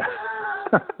 Yeah.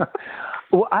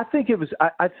 Well, I think it was.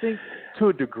 I think to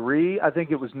a degree, I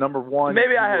think it was number one.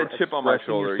 Maybe I had a chip on my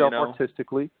shoulder, you know.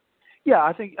 Artistically, yeah.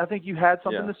 I think you had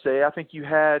something to say. I think you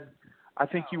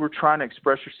were trying to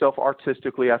express yourself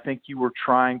artistically. I think you were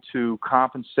trying to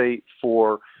compensate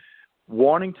for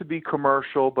wanting to be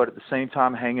commercial, but at the same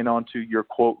time hanging on to your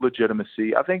quote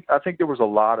legitimacy. I think there was a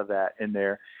lot of that in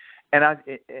there, and I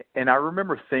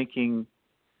remember thinking,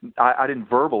 I didn't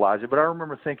verbalize it, but I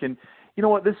remember thinking, you know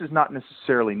what, this is not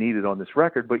necessarily needed on this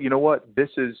record, but you know what, this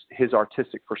is his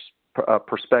artistic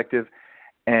perspective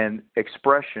and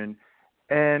expression,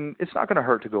 and it's not going to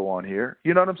hurt to go on here.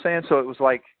 You know what I'm saying? So it was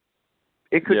like,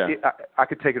 I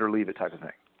could take it or leave it type of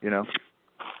thing, you know?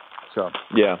 So.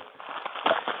 Yeah.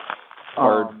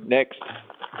 Or next.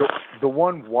 The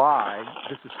one why,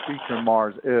 this is featuring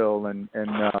Mars Ill and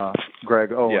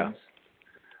Greg Owens,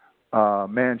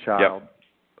 Man-Child. Yep.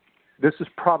 This is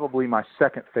probably my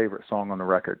second favorite song on the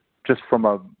record, just from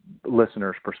a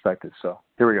listener's perspective. So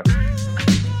here we go.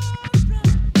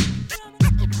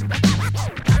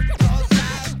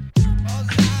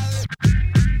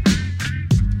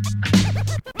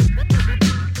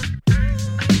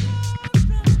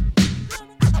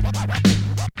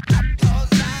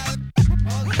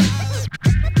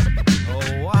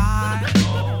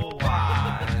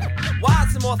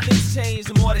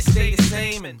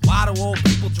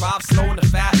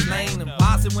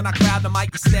 when I grab the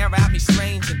mic, you stare at me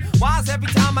strange. And why is every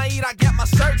time I eat, I get my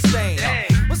shirt stained?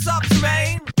 What's up,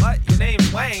 Jermaine? What? Your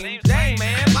name's Wayne? Dang,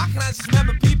 man, why can't I just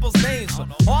remember people's names?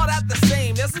 All that the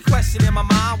same, there's a question in my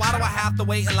mind. Why do I have to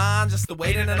wait in line just to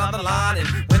wait in another line? And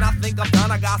when I think I'm done,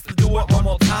 I got to do it one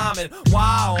more time. And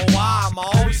why, oh why, I'm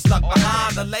always stuck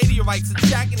behind the lady who writes a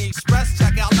check in the express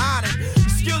checkout line. And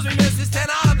excuse me, miss, it's 10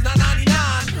 items, not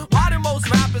 99. Why do most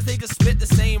rappers, they just spit the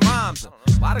same rhymes?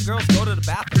 Why do girls go to the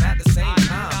bathroom at the same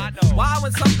time? Why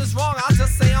when something's wrong, I'll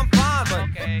just say I'm fine. But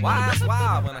why ask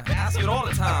why when I ask it all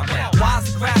the time?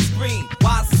 Why's the grass green?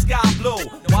 Why's the sky blue?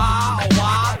 Why, oh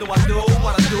why do I do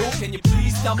what I do? Can you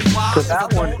please tell me why? So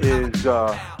that one is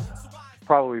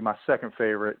probably my second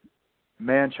favorite.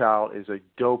 Manchild is a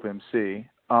dope MC.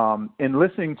 In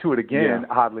listening to it again,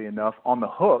 oddly enough, on the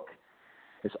hook,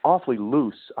 it's awfully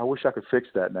loose. I wish I could fix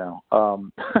that now. But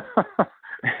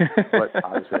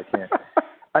obviously I can't.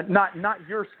 Not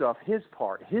your stuff, his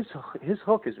part. His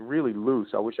hook is really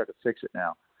loose. I wish I could fix it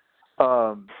now.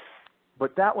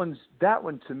 But that one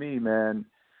to me, man,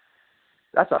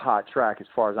 that's a hot track as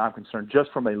far as I'm concerned,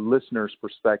 just from a listener's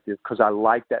perspective, because I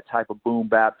like that type of boom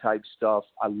bap type stuff.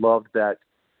 I loved that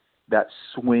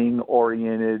swing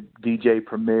oriented DJ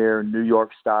Premier New York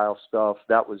style stuff.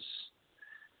 That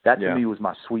to me was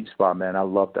my sweet spot, man. I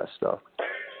love that stuff.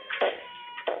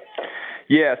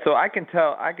 Yeah, so I can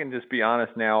just be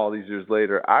honest now, all these years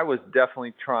later, I was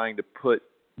definitely trying to put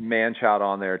Manchild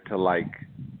on there to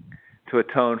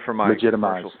atone for my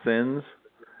commercial sins.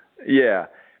 Yeah,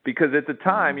 because at the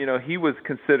time, he was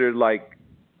considered like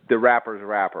the rapper's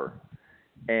rapper.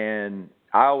 And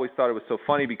I always thought it was so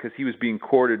funny because he was being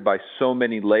courted by so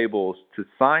many labels to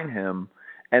sign him,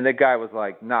 and the guy was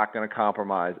like not going to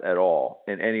compromise at all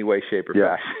in any way, shape, or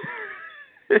fashion.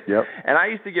 Yep. And I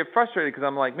used to get frustrated because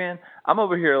I'm like, man, I'm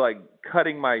over here like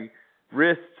cutting my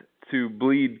wrist to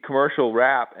bleed commercial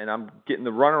rap, and I'm getting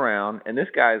the runaround, and this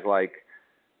guy's like,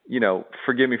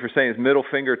 forgive me for saying his middle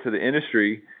finger to the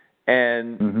industry,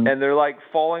 and they're like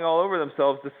falling all over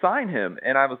themselves to sign him.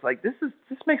 And I was like, this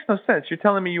makes no sense. You're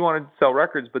telling me you want to sell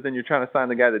records, but then you're trying to sign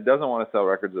the guy that doesn't want to sell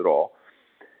records at all.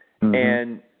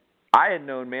 And I had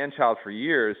known Manchild for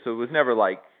years, so it was never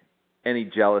like any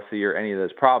jealousy or any of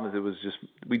those problems. It was just,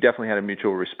 we definitely had a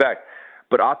mutual respect.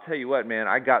 But I'll tell you what, man,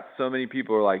 I got so many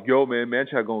people who are like, yo, man,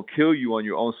 Manchild gonna kill you on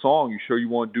your own song. You sure you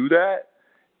want to do that?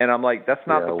 And I'm like, that's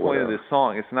not the point of this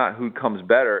song. It's not who comes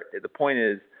better. The point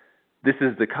is, this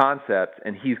is the concept,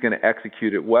 and he's going to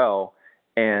execute it well,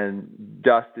 and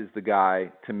Dust is the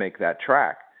guy to make that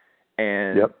track.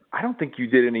 And I don't think you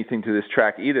did anything to this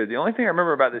track either. The only thing I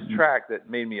remember about this track that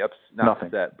made me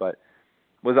upset, but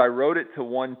was I wrote it to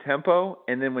one tempo,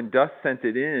 and then when Dust sent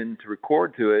it in to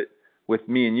record to it with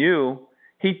me and you,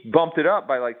 he bumped it up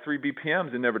by like 3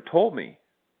 BPMs and never told me.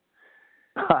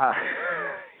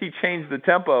 He changed the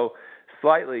tempo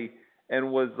slightly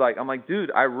and was like, I'm like, dude,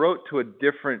 I wrote to a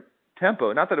different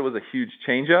tempo. Not that it was a huge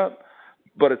change up,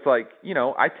 but it's like,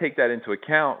 I take that into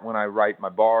account when I write my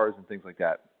bars and things like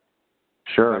that.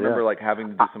 Sure. I remember like having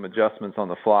to do some adjustments on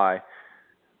the fly.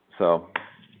 So,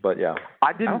 but yeah.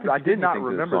 I did not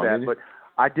remember that, but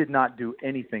I did not do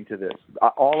anything to this.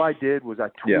 All I did was I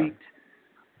tweaked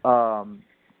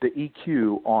the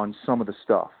EQ on some of the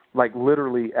stuff. Like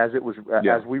literally as it was,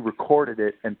 as we recorded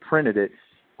it and printed it,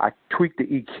 I tweaked the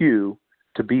EQ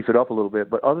to beef it up a little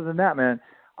bit. But other than that, man,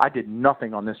 I did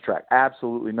nothing on this track.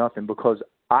 Absolutely nothing, because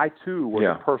I too was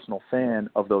a personal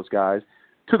fan of those guys,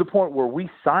 to the point where we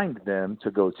signed them to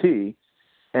Goatee.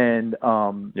 And,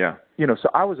 so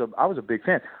I was a big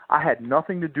fan. I had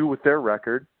nothing to do with their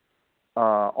record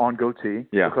on Goatee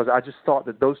because I just thought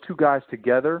that those two guys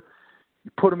together,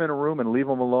 you put them in a room and leave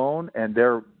them alone, and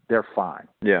they're fine.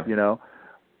 Yeah.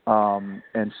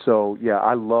 And so,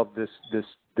 I love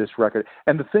this record.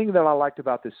 And the thing that I liked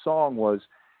about this song was,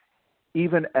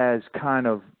 even as kind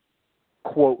of,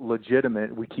 quote,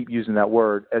 legitimate, we keep using that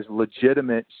word, as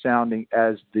legitimate sounding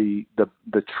as the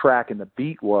track and the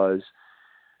beat was,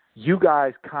 you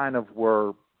guys kind of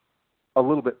were a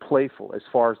little bit playful as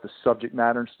far as the subject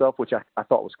matter and stuff, which I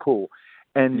thought was cool.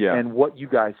 And what you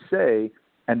guys say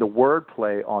and the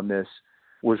wordplay on this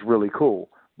was really cool.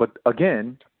 But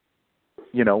again,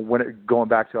 going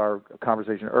back to our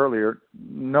conversation earlier,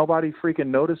 nobody freaking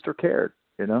noticed or cared,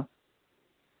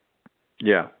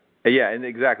 Yeah, and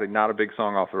exactly, not a big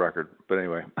song off the record. But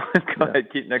anyway, go ahead,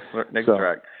 keep next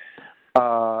track.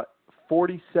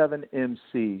 47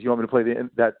 MCs. You want me to play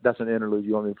that's an interlude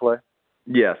you want me to play?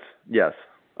 Yes.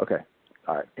 Okay.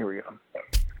 All right, here we go.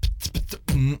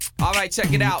 All right,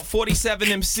 check it out. 47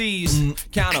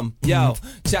 MCs. Count them. Yo,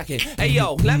 check it. Hey,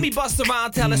 yo, let me bust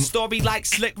around, tell a story like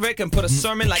Slick Rick and put a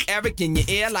sermon like Eric in your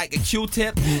ear like a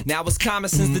Q-tip. Now it's common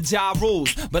since the Ja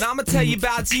rules. But I'ma tell you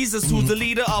about Jesus, who's the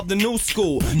leader of the new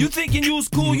school. You thinking you's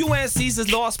cool? You ain't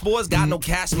Caesar's lost boys. Got no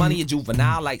cash money, a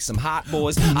juvenile like some hot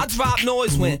boys. I drop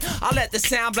noise when I let the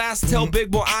sound blast tell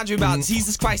Big Boy Andre about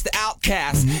Jesus Christ the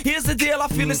outcast. Here's the deal, I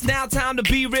feel it's now time to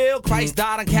be real. Christ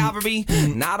died on Calvary,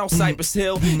 not on Cypress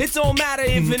Hill. It don't matter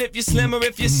even if you're slim or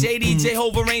if you're shady.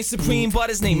 Jehovah reigns supreme, but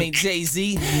his name ain't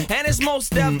Jay-Z. And it's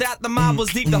most deaf that the mob was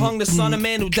deep to hung the son of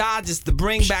man who died just to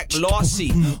bring back the lost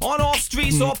sheep. On all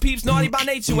streets, all peeps naughty by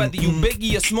nature. Whether you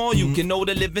biggie or small, you can know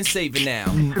the living Savior now.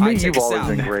 To me, you've always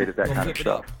been great at that kind of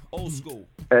stuff. Old school.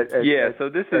 So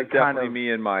this is definitely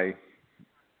me in my...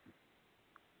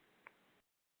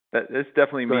 It's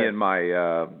definitely me in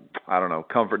my, I don't know,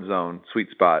 comfort zone, sweet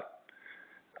spot.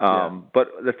 But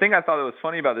the thing I thought that was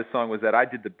funny about this song was that I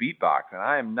did the beatbox, and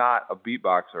I am not a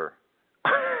beatboxer.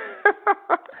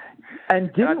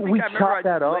 And didn't we chop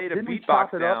that up? Didn't we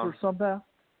chop it up or something?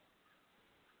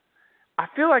 I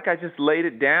feel like I just laid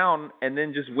it down and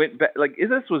then just went back. Like,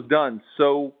 this was done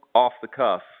so off the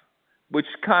cuff, which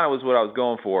kind of was what I was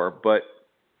going for. But,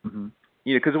 you know,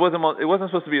 because it wasn't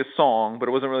supposed to be a song, but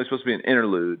it wasn't really supposed to be an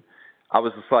interlude. I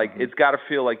was just like, it's got to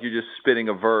feel like you're just spitting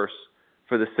a verse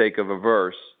for the sake of a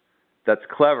verse that's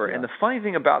clever. And the funny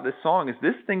thing about this song is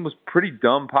this thing was pretty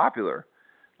dumb popular.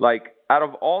 Like, out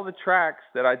of all the tracks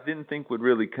that I didn't think would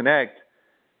really connect,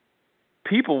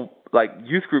 people, like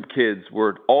youth group kids,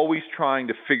 were always trying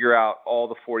to figure out all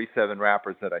the 47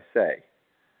 rappers that I say.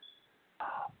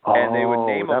 And they would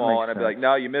name them all, and I'd be like,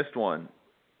 no, you missed one.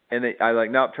 And I'd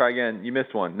like, nope, try again. You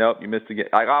missed one. Nope, you missed again.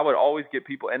 Like, I would always get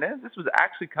people. And then this was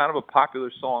actually kind of a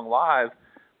popular song live,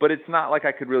 but it's not like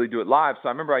I could really do it live. So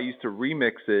I remember I used to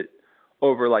remix it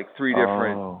over like 3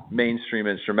 different mainstream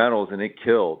instrumentals, and it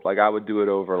killed. Like, I would do it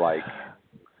over like...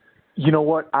 You know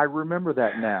what? I remember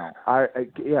that now. I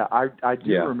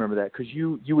do remember that, because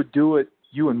you would do it.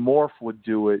 You and Morph would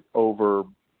do it over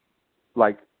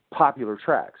like popular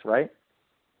tracks, right?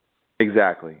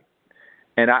 Exactly.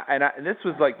 And this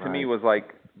was like, to me, was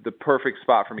like the perfect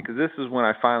spot for me, because this is when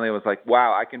I finally was like,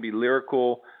 wow, I can be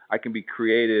lyrical, I can be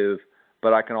creative,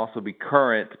 but I can also be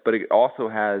current, but it also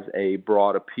has a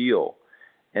broad appeal.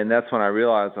 And that's when I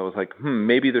realized, I was like,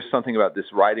 maybe there's something about this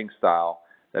writing style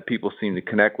that people seem to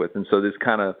connect with. And so this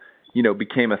kind of, you know,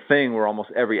 became a thing where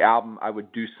almost every album I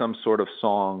would do some sort of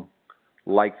song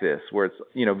like this, where it's,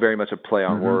 you know, very much a play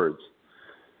on words.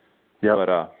 Yeah. But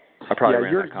I probably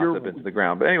ran that concept into the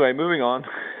ground. But anyway, moving on.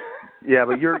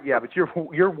 but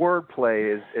your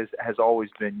wordplay has always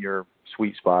been your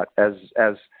sweet spot, as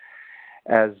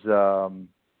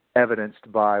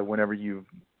evidenced by whenever you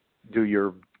do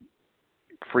your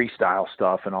freestyle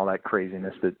stuff and all that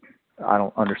craziness that I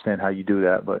don't understand how you do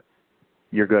that, but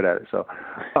you're good at it. So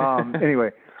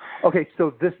anyway, okay,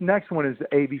 so this next one is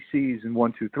ABCs and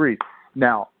 1, 2, 3.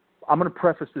 Now, I'm going to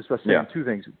preface this by saying 2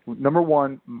 things. Number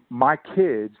one, my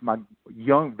kids, my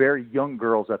very young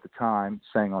girls at the time,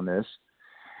 sang on this.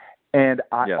 And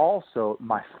I also,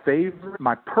 my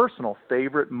personal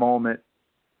favorite moment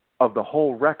of the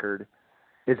whole record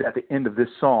is at the end of this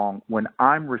song when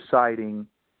I'm reciting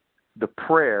the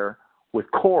prayer with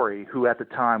Corey, who at the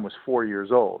time was 4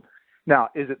 years old. Now,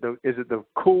 is it the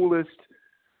coolest?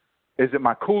 Is it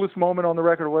my coolest moment on the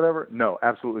record or whatever? No,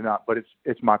 absolutely not. But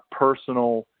it's my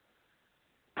personal,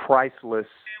 priceless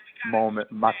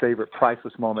moment, my favorite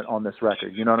priceless moment on this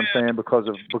record. You know what I'm saying? Because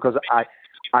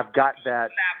I've got that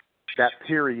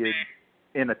period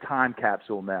in a time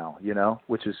capsule now. You know,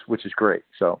 which is great.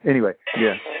 So anyway,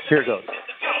 here it goes.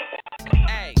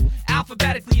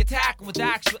 Alphabetically attacking with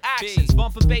actual actions.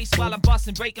 Bumping bass while I'm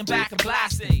busting, breaking back and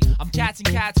blasting. I'm catching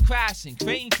cats crashing,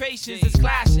 creating traces is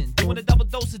clashing. Doing a double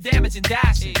dose of damage and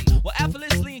dashing. While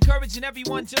effortlessly encouraging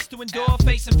everyone just to endure.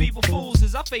 Facing feeble fools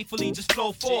as I faithfully just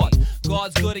flow forth.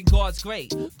 God's good and God's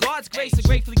great. God's grace and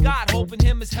gratefully God, hoping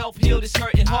him his help heal this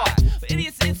hurting heart. But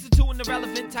idiots instituting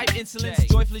irrelevant type insolence.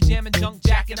 Joyfully jamming junk,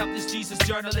 jacking up this Jesus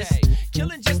journalist.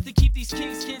 Killing just to keep these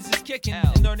kings kids is kicking.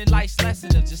 And learning life's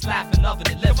lesson of just laughing, loving,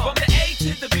 and living. From the A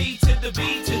to the B to the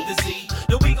B to the Z.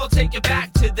 Now we gon' take it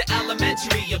back to the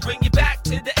elementary and bring you back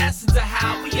to the essence of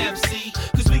how we MC.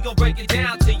 Cause we gon' break it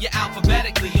down to you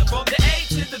alphabetically. And from the A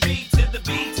to the B to the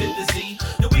B to the Z.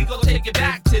 Now we gon' take it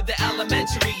back to the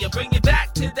elementary and bring you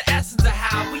back to the essence of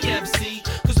how we MC.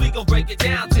 Cause we gon' break it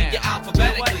down to you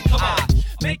alphabetically. Come on,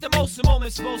 make the most Emotional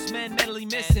moments most men mentally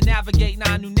miss and navigate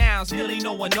 9 new nouns nearly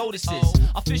no one notices.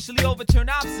 Officially overturn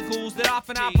obstacles that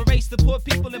often operates to put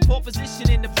people in poor position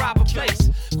in the proper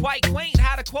place. Quite quaint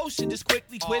how the quotient just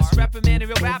quickly quits, reprimanding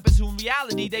real rappers who in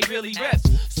reality they really riff.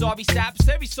 Sorry saps,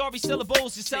 every sorry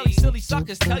syllables, you silly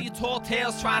suckers tell you tall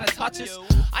tales trying to touch us.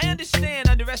 I understand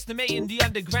underestimating the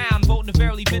underground, voting to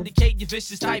verily vindicate your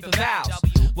vicious type of vows.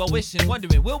 Well wishing,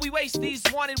 wondering, will we waste these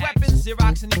wanted weapons?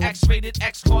 Xerox and the X-rated,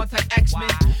 X-Con type X-Men,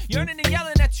 yearning and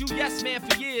yelling at you, yes man,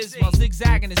 for years, while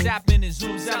zigzagging and zapping and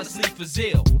zoom zealously for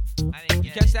zeal.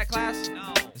 You catch that, class?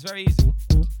 No. It's very easy.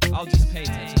 I'll just pay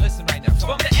attention. Listen right now.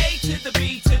 From the A to the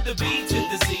B to the B to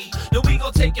the Z. Then we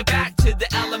gon' take it back to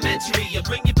the elementary and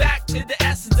bring you back to the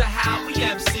essence of how we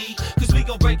MC. Cause we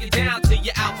gon' break it down to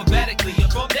you alphabetically.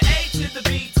 And from the A to the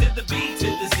B to the B to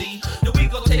the Z. Then we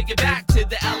gon' take it back to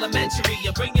the elementary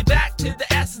and bring you back to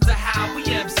the essence of how we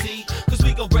MC. Cause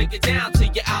we gon' break it down to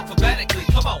you alphabetically.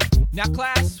 Come on. Now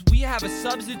class, we have a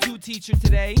substitute teacher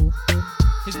today.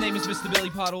 His name is Mr. Billy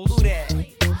Puddles. Who that?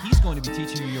 He's going to be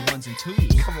teaching you your 1s and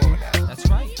 2s. Come on now. That's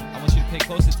right. I want you to pay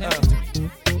close attention to me.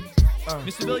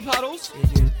 Mr. Billy Puddles,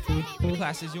 the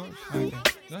class is yours. Okay.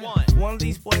 Go ahead. One of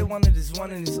these boys wanted is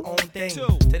one in his own thing.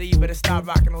 2. Today you better stop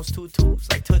rocking those tutus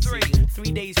like Tootsie.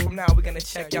 3 days from now we're gonna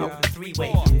check y'all with a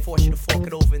 3-way. Force you to fork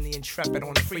it over in the Intrepid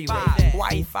on the freeway.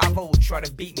 Hawaii 5-0 try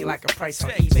to beat me like a price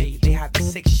on eBay. They had the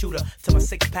 6-shooter to my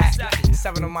 6-pack.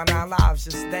 7 of my 9 lives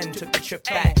just then took the trip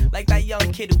back. Like that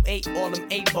young kid who ate all them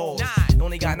 8 balls.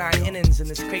 Only got 9 innings in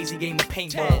this crazy game of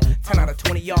paintball. 10 out of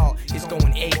 20 y'all is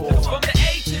going AWOL. From the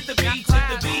A to the B to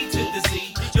the B to the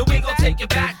Z. Yo, we gon' take it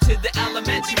back to the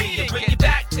elementary and bring it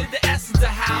back to the essence of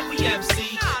how we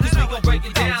MC. Cause we gon' break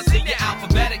it down to you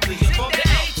alphabetically. And from the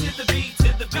A to the B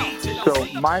to the B to the So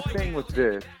Z. my thing with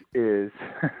this is,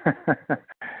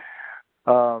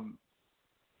 I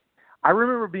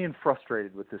remember being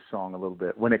frustrated with this song a little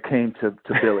bit when it came to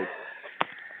Billy.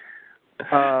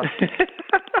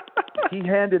 He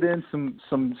handed in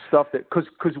some stuff that, cause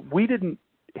we didn't,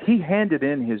 he handed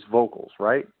in his vocals,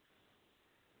 right?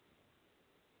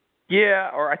 Yeah,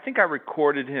 or I think I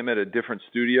recorded him at a different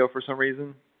studio for some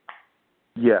reason.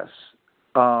 Yes.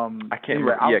 I can't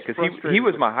anyway, remember. Yeah, because he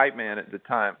was my hype man at the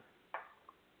time.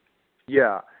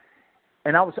 Yeah,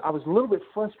 and I was a little bit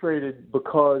frustrated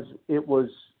because it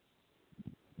wasn't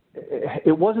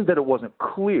that it wasn't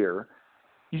clear.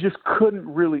 You just couldn't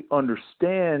really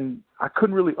understand. I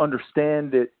couldn't really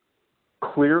understand it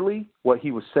clearly what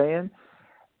he was saying.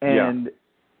 And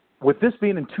with this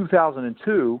being in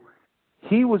 2002,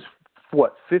 he was,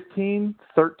 13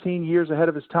 years ahead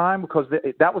of his time, because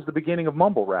that was the beginning of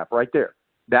mumble rap right there.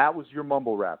 That was your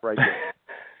mumble rap right there.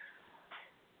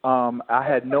 I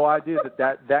had no idea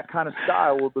that kind of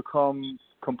style would become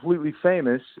completely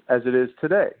famous as it is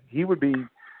today. He would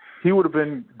have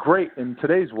been great in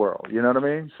today's world. You know what I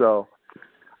mean? So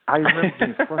I remember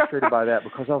being frustrated by that,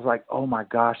 because I was like, oh my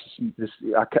gosh,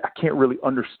 I can't really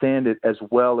understand it as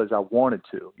well as I wanted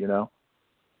to, you know?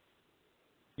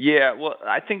 Yeah, well,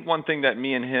 I think one thing that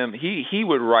me and him, he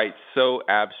would write so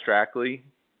abstractly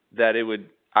that it would,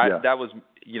 that was,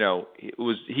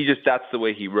 that's the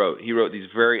way he wrote. He wrote these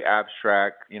very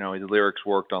abstract, his lyrics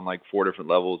worked on like 4 different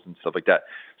levels and stuff like that.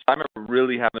 So I remember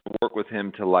really having to work with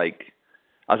him to I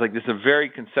was like, this is a very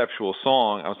conceptual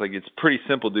song. I was like, it's pretty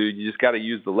simple, dude. You just got to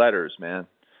use the letters, man.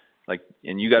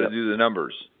 And you got to do the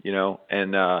numbers,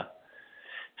 and,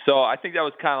 so I think that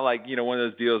was kind of like, one of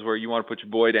those deals where you want to put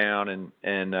your boy down and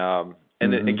then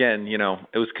again,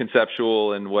 it was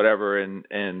conceptual and whatever. And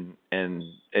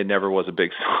it never was a big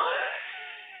song.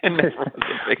 But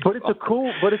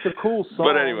it's a cool song.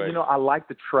 But anyway, I like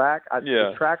the track.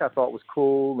 The track I thought was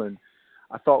cool, and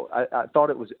I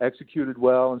thought it was executed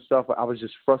well and stuff. But I was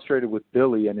just frustrated with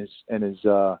Billy and his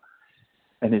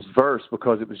verse,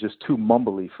 because it was just too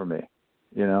mumbly for me.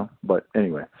 But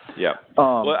anyway. Yeah.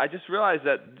 Well, I just realized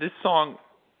that this song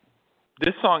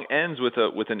ends with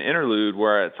an interlude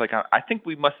where it's like, I think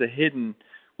we must have hidden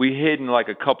like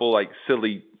a couple like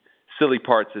silly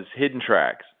parts as hidden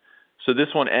tracks. So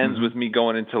this one ends with me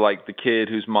going into like the kid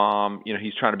whose mom,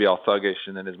 he's trying to be all thuggish,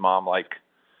 and then his mom like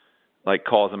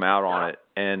calls him out on it.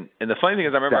 And the funny thing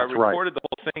is, I remember I recorded the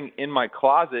whole thing in my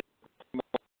closet,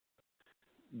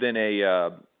 then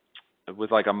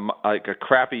with like a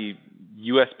crappy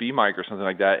USB mic or something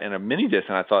like that, and a mini disc,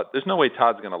 and I thought, there's no way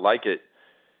Todd's going to like it.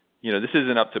 This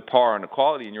isn't up to par on the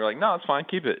quality. And you're like, no, it's fine,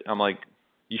 keep it. I'm like,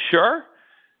 you sure?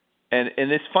 And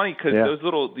it's funny because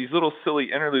these little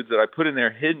silly interludes that I put in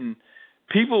there hidden,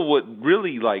 people would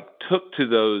really took to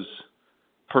those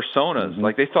personas.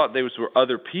 Like they thought they were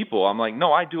other people. I'm like,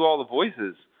 no, I do all the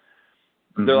voices.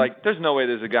 they're like, there's no way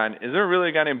there's a guy. Is there really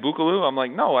a guy named Boogaloo? I'm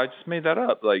like, no, I just made that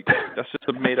up. Like, that's just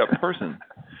a made up person.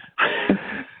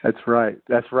 That's right.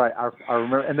 I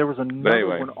remember, and there was another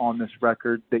one on this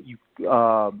record that you,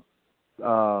 I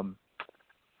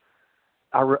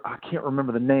can't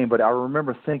remember the name, but I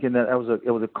remember thinking that it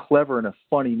was a clever and a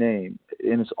funny name,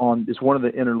 and it's one of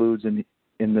the interludes in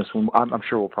this one. I'm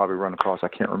sure we'll probably run across. I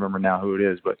can't remember now who it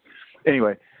is, but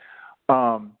anyway.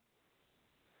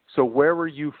 So Where Were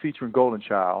You featuring Golden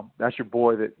Child? That's your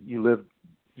boy that you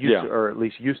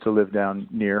used to live down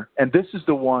near, and this is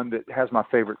the one that has my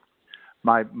favorite.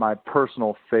 My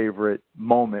personal favorite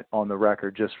moment on the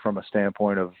record, just from a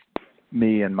standpoint of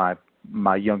me and my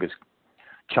youngest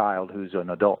child, who's an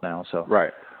adult now. So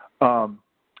right.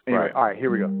 Anyway, all right,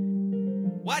 here we go.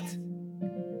 What?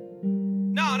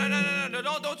 No!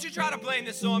 Don't you try to blame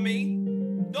this on me.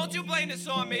 Don't you blame this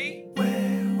on me.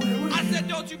 I said,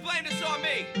 don't you blame this on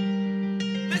me.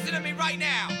 Listen to me right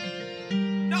now.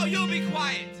 No, you be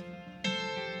quiet.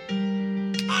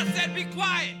 I said, be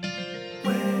quiet.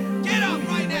 Get up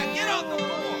right now. Get off the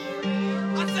floor.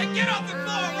 I said, get off the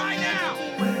floor right now.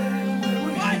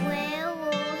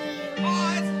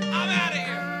 What? I'm out of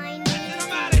here. I said,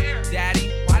 I'm out of here.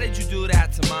 Daddy, why did you do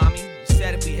that to Mommy? You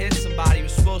said if we hit somebody, we're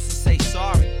supposed to say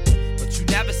sorry. But you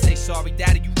never say sorry,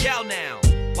 Daddy. You yell now.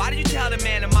 Why did you tell the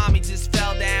man that Mommy just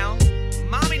fell down?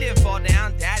 Mommy didn't fall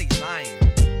down. Daddy's lying.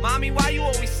 Mommy, why you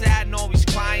always sad and always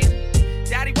crying?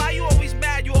 Daddy, why you always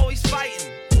mad? You always fighting.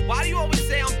 Why do you always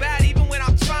say I'm bad even when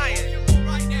I'm trying?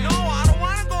 No, I don't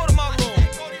want to go to my room.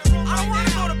 I don't want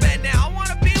to go to bed now. I want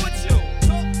to be with you.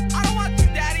 I don't want to,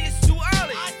 Daddy. It's too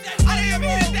early. I didn't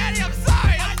mean it, Daddy. I'm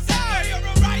sorry. I'm sorry. I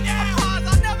promise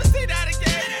I'll never say that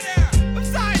again. I'm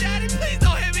sorry, Daddy. Please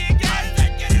don't hit me again.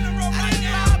 Get in the room right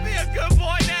now. I'll be a good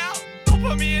boy now. Don't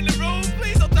put me in the room.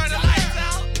 Please don't turn the lights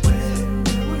out.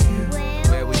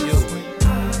 Where were you?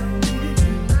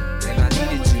 When I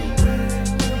needed you.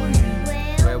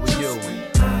 Where were you?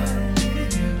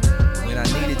 When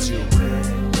I needed you.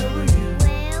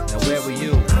 Now where were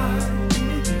you?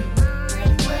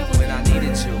 When I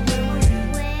needed you.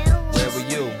 Where were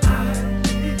you?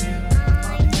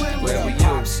 Where were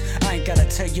you? I ain't gotta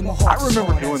tell you my heart. I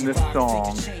remember doing this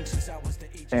song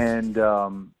and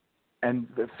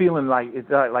feeling like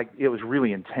it was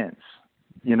really intense.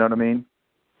 You know what I mean?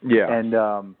 Yeah. And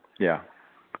yeah.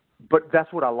 But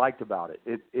that's what I liked about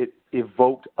it. It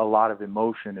evoked a lot of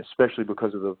emotion, especially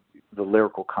because of the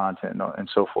lyrical content and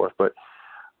so forth. But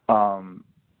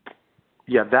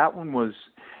yeah, that one was.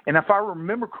 And if I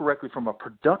remember correctly, from a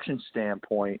production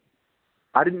standpoint,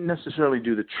 I didn't necessarily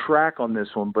do the track on this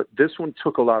one, but this one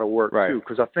took a lot of work too.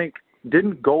 Because I think,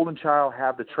 didn't Golden Child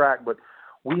have the track, but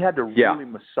we had to really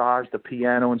massage the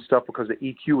piano and stuff because the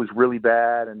EQ was really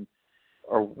bad,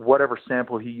 or whatever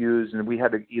sample he used, and we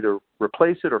had to either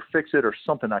replace it or fix it or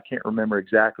something. I can't remember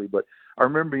exactly, but I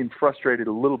remember being frustrated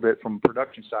a little bit from the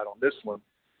production side on this one,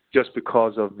 just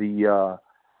because of the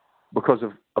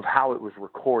of how it was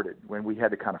recorded, when we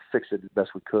had to kind of fix it as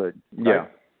best we could. Right? Yeah.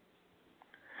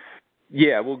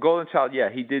 Yeah, well, Golden Child,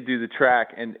 he did do the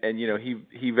track, and you know,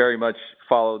 he very much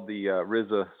followed the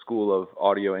RZA school of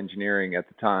audio engineering at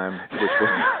the time, which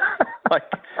was like,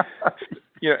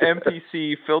 you know,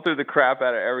 MPC, filter the crap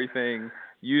out of everything,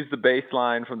 use the bass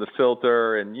line from the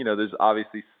filter, and, you know, there's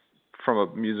obviously, from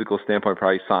a musical standpoint,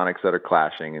 probably sonics that are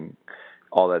clashing and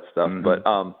all that stuff. Mm-hmm. But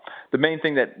the main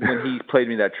thing that when he played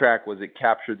me that track was it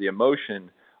captured the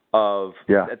emotion of,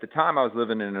 at the time I was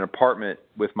living in an apartment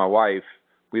with my wife.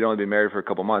 We'd only been married for a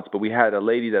couple months, but we had a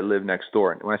lady that lived next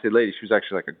door. And when I say lady, she was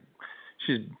actually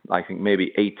she's I think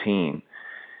maybe 18.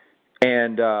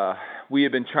 And we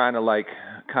had been trying to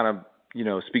kind of, you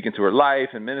know, speak into her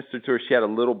life and minister to her. She had a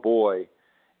little boy,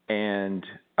 and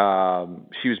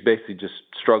she was basically just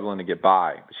struggling to get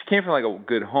by. She came from a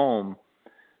good home,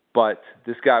 but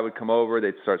this guy would come over,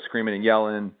 they'd start screaming and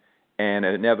yelling, and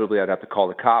inevitably I'd have to call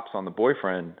the cops on the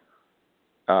boyfriend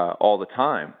all the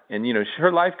time. And, you know, her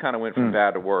life kind of went from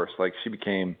bad to worse. Like she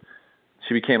became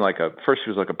first she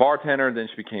was like a bartender, then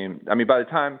she became, by the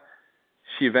time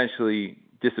she eventually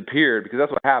disappeared, because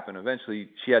that's what happened. Eventually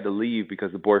she had to leave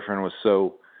because the boyfriend was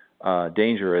so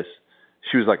dangerous.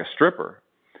 She was like a stripper.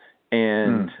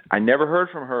 And I never heard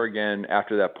from her again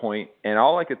after that point. And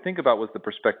all I could think about was the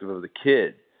perspective of the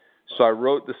kid. So I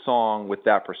wrote the song with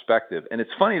that perspective. And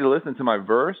it's funny to listen to my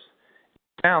verse.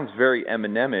 It sounds very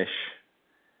Eminem-ish.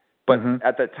 But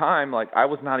at that time, I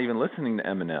was not even listening to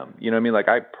Eminem. You know what I mean?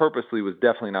 I purposely was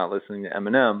definitely not listening to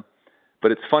Eminem.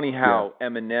 But it's funny how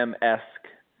Eminem-esque,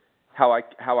 how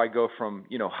I go from,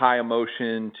 you know, high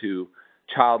emotion to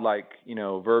childlike, you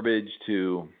know, verbiage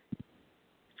to,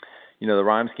 you know, the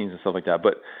rhyme schemes and stuff like that.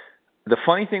 But the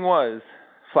funny thing was,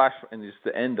 and just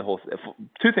to end the whole,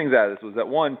 two things out of this was that,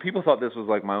 one, people thought this was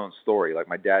like my own story, like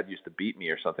my dad used to beat me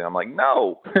or something. I'm like,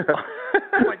 no,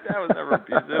 my dad was never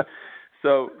abusive.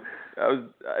 So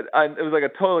it was like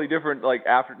a totally different, like,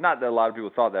 after, not that a lot of people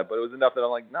thought that, but it was enough that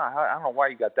I'm like, no, I don't know why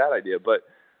you got that idea. But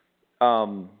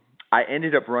I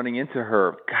ended up running into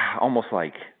her, almost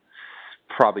like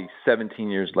probably 17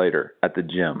 years later at the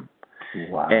gym.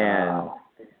 Wow.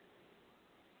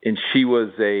 And she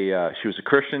was a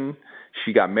Christian.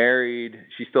 She got married.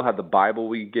 She still had the Bible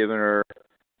we'd given her,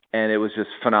 and it was just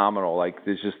phenomenal. Like,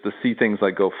 there's just to see things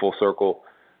like go full circle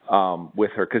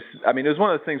with her. Because I mean, it was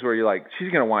one of those things where you're like, she's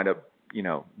gonna wind up,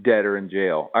 dead or in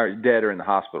jail, or dead or in the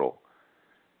hospital.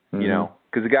 Mm-hmm.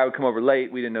 Because the guy would come over late.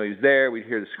 We didn't know he was there. We'd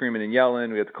hear the screaming and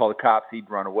yelling. We had to call the cops. He'd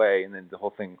run away, and then the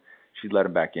whole thing, she'd let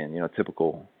him back in.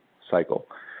 Typical cycle.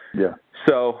 Yeah.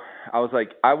 So I was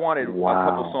like, I wanted a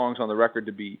couple songs on the record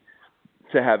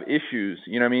to have issues,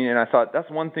 you know what I mean? And I thought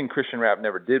that's one thing Christian rap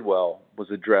never did well,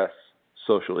 was address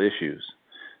social issues.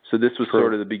 So this was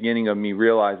sort of the beginning of me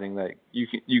realizing that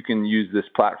you can use this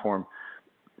platform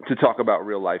to talk about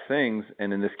real life things,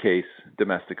 and in this case,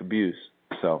 domestic abuse.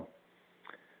 So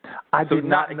I did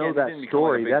not know that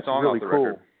story. That's really cool.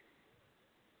 Record.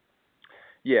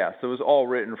 Yeah, so it was all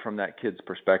written from that kid's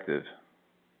perspective.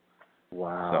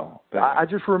 Wow. So, I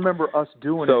just remember us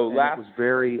doing it, and it was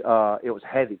very, it was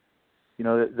heavy.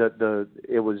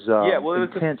 It was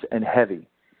intense and heavy.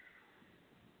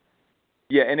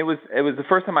 Yeah, and it was the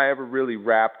first time I ever really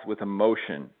rapped with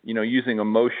emotion. Using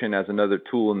emotion as another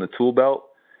tool in the tool belt,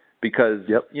 because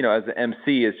as an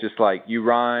MC, it's just like you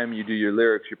rhyme, you do your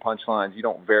lyrics, your punchlines, you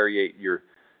don't variate your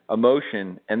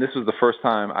emotion. And this was the first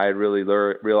time I had really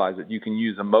realized that you can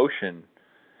use emotion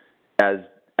as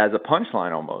a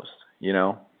punchline almost.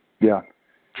 Yeah,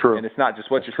 true. And it's not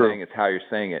just what you're saying; it's how you're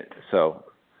saying it. So.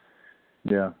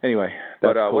 Yeah. Anyway,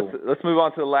 but cool. Let's move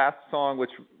on to the last song,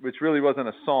 which really wasn't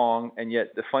a song, and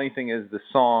yet the funny thing is the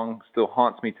song still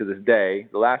haunts me to this day.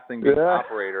 The last thing being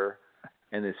Operator,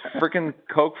 and this freaking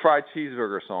Coke Fried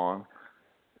Cheeseburger song.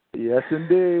 Yes,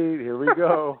 indeed. Here we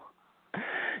go.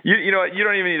 You know what? You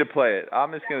don't even need to play it.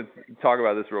 I'm just going to talk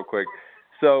about this real quick.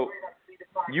 So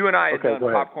you and I had done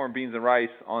Popcorn, Beans, and Rice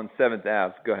on 7th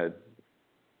Ave. Go ahead.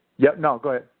 Yep. No, go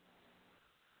ahead.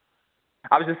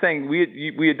 I was just saying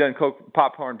we had done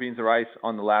Popcorn, Beans, and Rice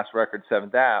on the last record,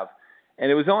 7th Ave,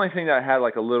 and it was the only thing that had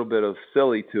like a little bit of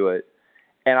silly to it.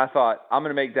 And I thought, I'm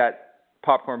going to make that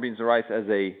Popcorn, Beans, and Rice as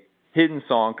a hidden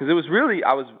song, because it was really,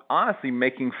 I was honestly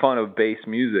making fun of bass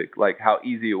music, like how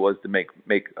easy it was to make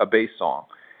a bass song.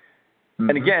 Mm-hmm.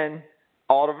 And again,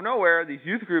 out of nowhere, these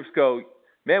youth groups go,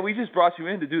 man, we just brought you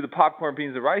in to do the Popcorn,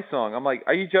 Beans, and Rice song. I'm like,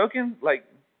 are you joking? Like,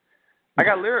 I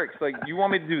got lyrics. Like, you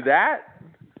want me to do that?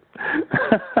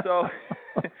 So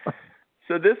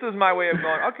this was my way of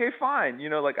going, okay, fine.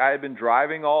 Like I had been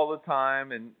driving all the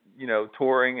time and,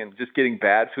 touring and just getting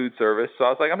bad food service. So I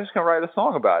was like, I'm just going to write a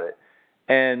song about it.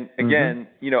 And again,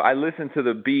 I listened to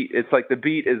the beat. It's like the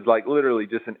beat is like literally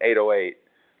just an 808.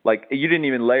 Like you didn't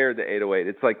even layer the 808.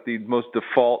 It's like the most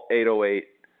default 808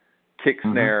 kick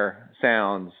snare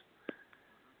sounds.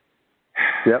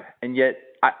 Yep. And yet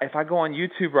if I go on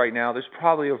YouTube right now, there's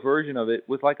probably a version of it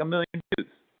with like 1 million views.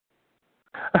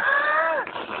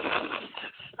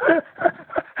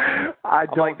 I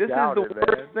don't like, this doubt is the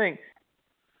worst thing.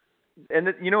 And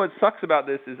what sucks about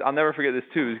this is, I'll never forget this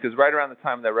too, because right around the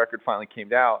time that record finally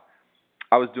came out,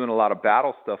 I was doing a lot of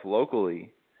battle stuff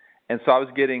locally, and so I was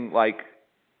getting like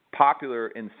popular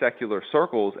in secular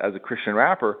circles as a Christian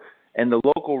rapper, and the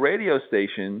local radio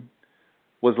station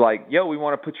was like, yo, we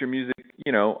want to put your music,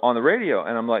 on the radio.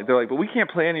 And they're like, but we can't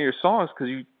play any of your songs because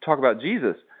you talk about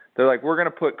Jesus. They're like, we're going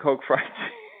to put Coke Fried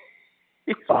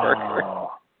Cheeseburger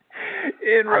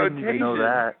in rotation. I didn't even know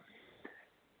that.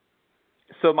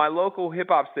 So my local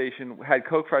hip-hop station had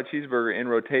Coke Fried Cheeseburger in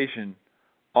rotation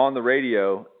on the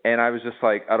radio, and I was just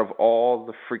like, out of all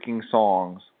the freaking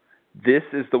songs, this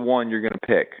is the one you're going to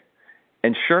pick.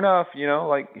 And sure enough,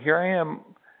 like, here I am.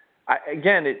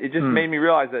 It just made me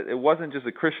realize that it wasn't just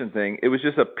a Christian thing. It was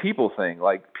just a people thing.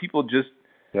 Like, people just,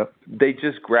 they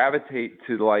just gravitate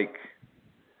to, like,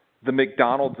 the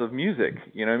McDonald's of music,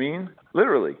 you know what I mean?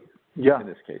 Literally. Yeah. In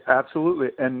this case. Absolutely.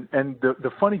 And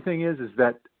the funny thing is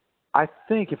that I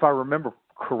think, if I remember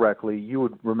correctly, you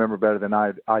would remember better than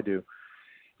I do.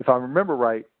 If I remember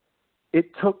right,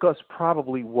 it took us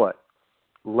probably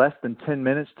less than 10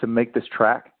 minutes to make this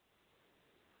track?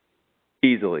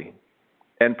 Easily.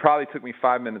 And probably took me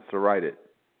 5 minutes to write it.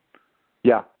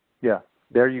 Yeah.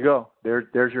 There you go.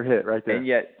 There's your hit right there. And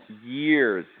yet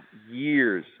years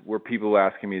were people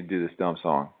asking me to do this dumb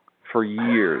song. For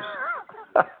years.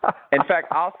 In fact,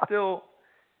 I'll still,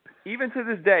 even to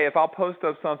this day, if I'll post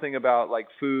up something about like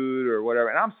food or whatever,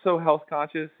 and I'm so health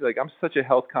conscious, like I'm such a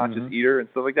health conscious eater and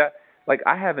stuff like that, like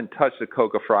I haven't touched a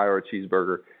Coca fry or a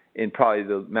cheeseburger in probably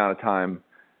the amount of time,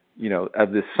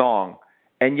 of this song.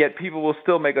 And yet people will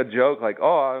still make a joke like,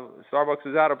 oh, Starbucks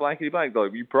is out of blankety blank. They're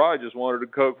like, you probably just wanted a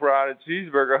Coke fry and a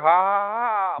cheeseburger. Ha,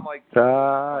 ha, ha. I'm like,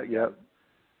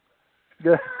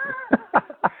 yep.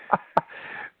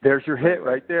 There's your hit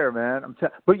right there, man.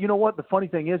 But you know what? The funny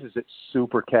thing is it's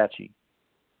super catchy.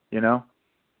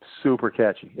 Super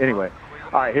catchy. Anyway,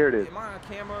 all right, here it is. Am I on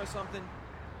camera or something?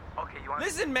 Okay, you want?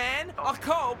 Listen, man, a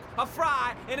Coke, a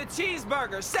fry, and a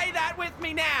cheeseburger. Say that with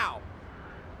me now.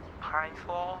 Pine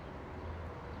Fall?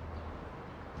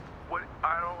 What?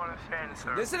 I don't understand,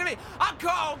 sir. Listen to me. A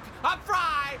Coke, a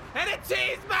fry, and a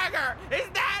cheeseburger. Is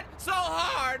that so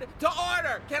hard to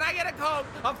order? Can I get a Coke,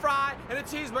 a fry, and a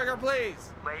cheeseburger,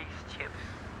 please? Lay's chips.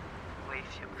 Lay's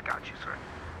chips. Got you, sir.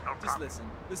 No Just problem. listen.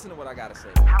 Listen to what I gotta say.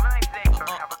 Have a nice day, sir.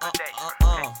 Have a good day, sir.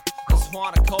 Okay. Just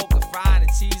want a Coke, a fry, and a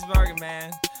cheeseburger,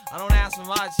 man. I don't ask for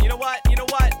much. You know what?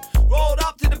 Rolled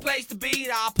up to the place to be.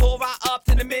 I pull right up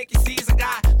to the Mickey C's. I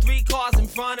got 3 cars in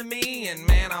front of me, and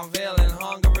man, I'm feeling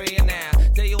hungry. And now,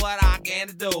 tell you what I got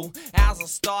to do. As I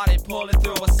started pulling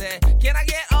through, I said, can I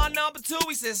get on number 2?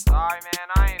 He says, Sorry, man,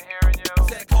 I ain't hearing you.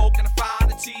 Said Coke and a fry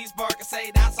and a cheeseburger.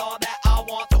 Say that's all that I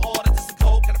want to order. Just a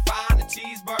Coke and a fry and a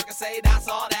cheeseburger. Say that's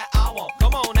all that I want.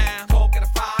 Come on now. Coke and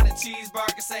a fry and a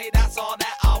cheeseburger. Say that's all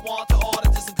that I want to order.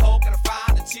 Just a Coke and a fry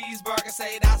and a cheeseburger.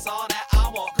 Say that's all that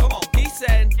I want. Come on. He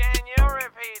said, Can you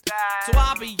repeat that? so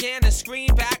I began to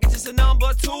scream back. It's just a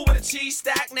number 2 with a cheese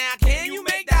stack. Now can you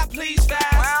make that please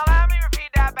fast? Well, let me repeat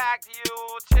that back to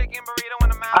you. Chicken burrito in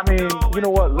the mouth. I mean, you know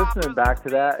what? Listening back to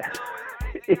that,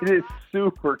 it is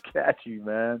super catchy,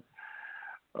 man.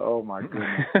 Oh my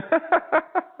goodness.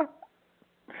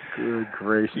 Good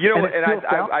gracious. And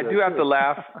I do have to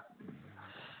laugh.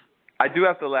 I do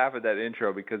have to laugh at that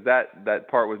intro because that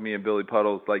part with me and Billy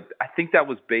Puddles, like I think that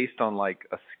was based on like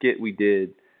a skit we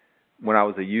did when I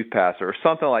was a youth pastor or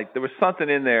something. Like there was something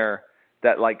in there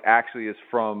that like actually is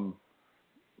from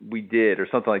we did or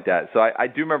something like that. So I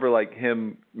do remember like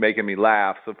him making me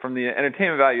laugh. So from the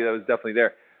entertainment value, that was definitely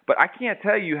there. But I can't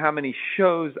tell you how many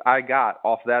shows I got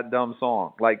off that dumb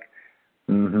song. Like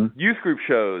youth group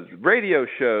shows, radio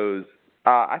shows.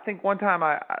 I think one time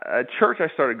a church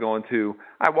I started going to,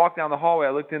 I walked down the hallway, I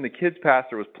looked in, the kids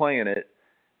pastor was playing it,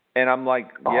 and I'm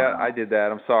like, yeah, I did that,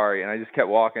 I'm sorry, and I just kept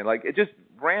walking. Like, it just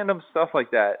random stuff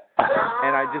like that.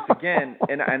 And I just, again,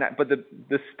 but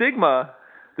the stigma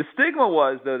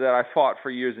was, though, that I fought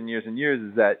for years and years and years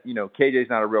is that, KJ's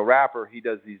not a real rapper, he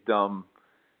does these dumb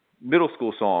middle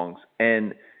school songs,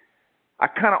 and I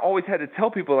kind of always had to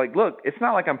tell people, like, look, it's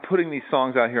not like I'm putting these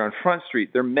songs out here on Front Street.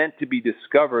 They're meant to be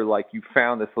discovered like you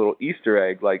found this little Easter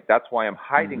egg. Like, that's why I'm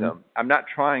hiding them. I'm not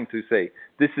trying to say,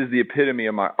 this is the epitome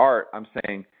of my art. I'm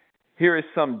saying, here is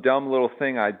some dumb little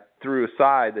thing I threw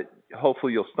aside that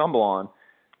hopefully you'll stumble on.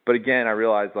 But again, I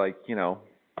realized, like,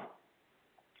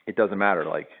 it doesn't matter.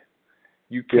 Like,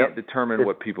 you can't determine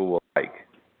what people will like.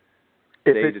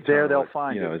 If it's there, they'll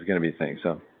find it. It's going to be a thing,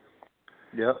 so.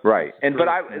 Yeah. Right.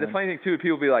 The funny thing too,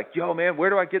 people be like, "Yo, man, where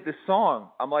do I get this song?"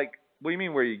 I'm like, "What do you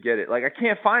mean where you get it? Like, I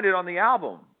can't find it on the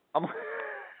album." I'm like,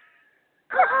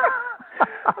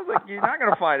 I was like, "You're not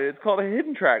gonna find it. It's called a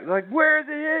hidden track." They're like, "Where is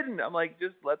it hidden?" I'm like,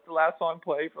 "Just let the last song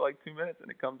play for like 2 minutes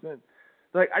and it comes in."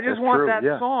 They're like, "I just want that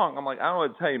song." I'm like, "I don't know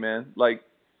what to tell you, man. Like,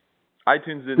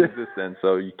 iTunes didn't exist then,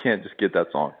 so you can't just get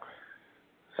that song."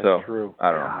 So that's true.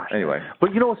 I don't know. Anyway, but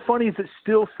what's funny is it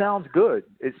still sounds good.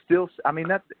 It still, I mean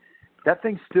that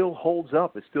thing still holds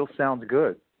up. It still sounds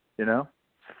good. It's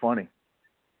funny.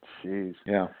 Jeez.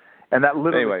 Yeah. And that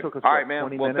literally took us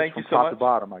 20 minutes thank from you so top much. to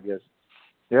bottom, I guess.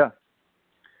 Yeah.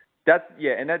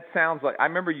 And that sounds like, I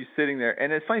remember you sitting there,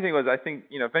 and the funny thing was, I think,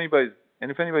 if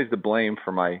anybody's to blame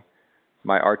for my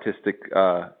artistic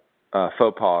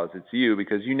faux pas, it's you,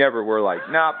 because you never were like,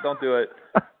 nope, don't do it.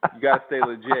 You got to stay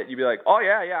legit. You'd be like, oh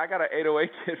yeah, I got an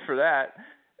 808 kit for that.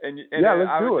 And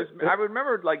let's do it. I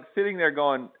remember like sitting there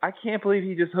going, I can't believe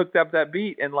he just hooked up that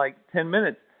beat in like 10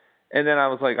 minutes. And then I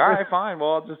was like, all right, fine.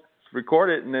 Well, I'll just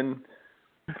record it. And then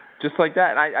just like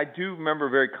that. And I do remember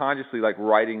very consciously like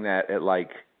writing that at like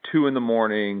 2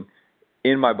 a.m.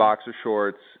 in my boxer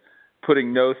shorts,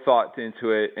 putting no thought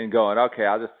into it and going, okay,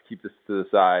 I'll just keep this to the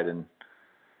side. And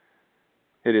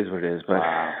it is what it is. But all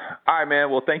right,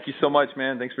 man. Well, thank you so much,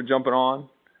 man. Thanks for jumping on.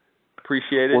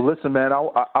 Appreciate it. Well, listen, man,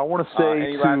 I want to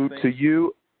say to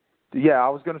you, I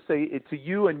was going to say it to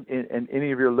you and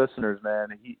any of your listeners, man.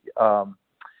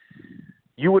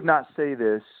 You would not say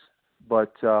this,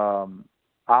 but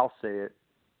I'll say it.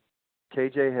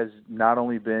 KJ has not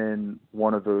only been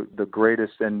one of the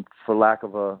greatest, and for lack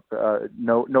of a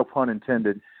no pun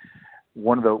intended,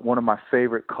 one of my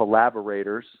favorite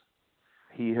collaborators.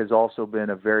 He has also been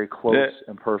a very close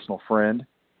and personal friend.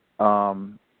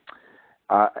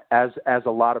 As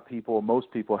a lot of people,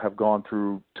 most people have gone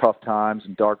through tough times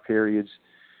and dark periods.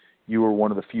 You were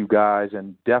one of the few guys,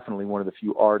 and definitely one of the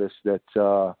few artists that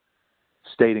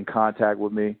stayed in contact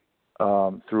with me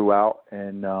throughout,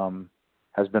 and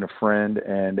has been a friend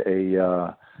and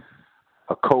a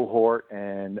cohort,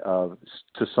 and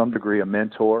to some degree a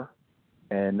mentor.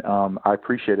 And I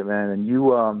appreciate it, man. And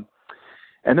you,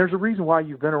 and there's a reason why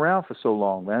you've been around for so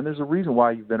long, man. There's a reason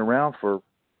why you've been around for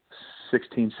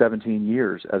 16, 17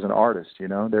 years as an artist.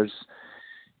 There's,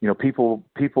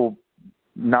 people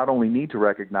not only need to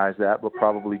recognize that, but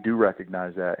probably do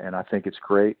recognize that. And I think it's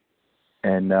great.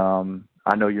 And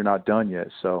I know you're not done yet.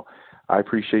 So I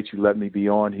appreciate you letting me be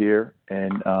on here.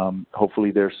 And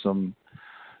hopefully there's some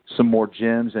more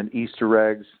gems and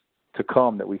Easter eggs to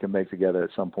come that we can make together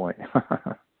at some point.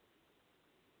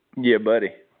 Yeah, buddy.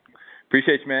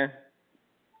 Appreciate you, man.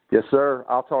 Yes, sir.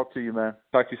 I'll talk to you, man.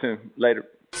 Talk to you soon. Later.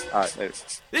 All right, later.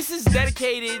 This is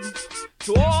dedicated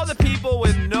to all the people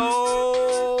with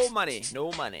no money.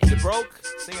 No money. You broke?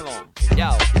 Sing along.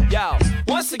 Yo.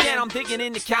 Once again, I'm digging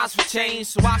in the couch for change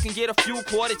so I can get a few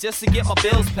quarters just to get my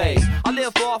bills paid. I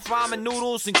live off ramen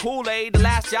noodles and Kool-Aid. The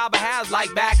last job I had was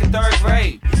like back in 3rd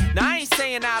grade. Now, I ain't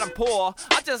saying that I'm poor.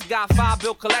 I just got 5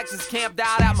 bill collectors camped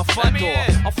out at my front door.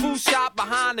 A food shop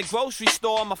behind the grocery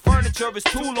store. My furniture is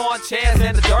 2 lawn chairs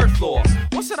and a dirt floor.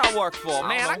 What should I work for?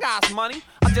 Man, I got some money.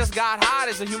 I just got hired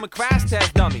as a human crash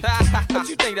test dummy. What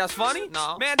you think, that's funny?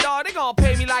 No. Man, dawg, they gonna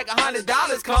pay me like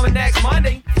 $100 coming next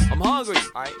Monday. I'm hungry,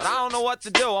 but I don't know what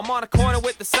to do. I'm on the corner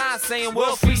with the sign saying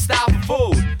we'll freestyle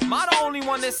for food. Am I the only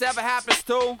one this ever happens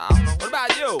to? I don't know. What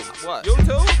about you? What? You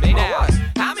too? Me now. What?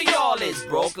 How many y'all is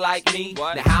broke like me?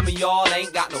 What? Now how many y'all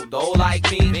ain't got no dough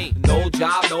like me? No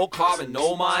job, no car, and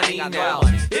no money. Now, no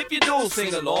money. If you do,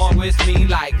 sing along with me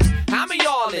like, how many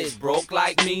y'all is broke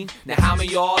like me? Now how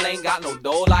many y'all ain't got no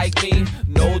dough like me?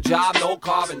 No job, no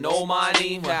car, and no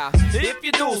money. Now, if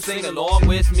you do, sing along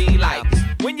with me like,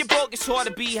 when you're broke, it's hard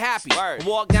to be happy.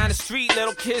 Walk down the street,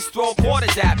 little kids throw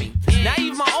quarters at me. Now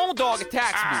even my own dog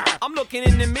attacks me. I'm looking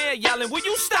in the mirror yelling, will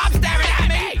you stop staring at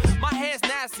me? My hair's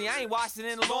nasty, I ain't washed it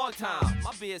in a long time.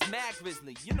 My beard's mad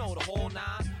grizzly, you know the whole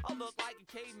nine. I look like a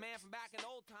caveman from back in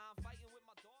old time.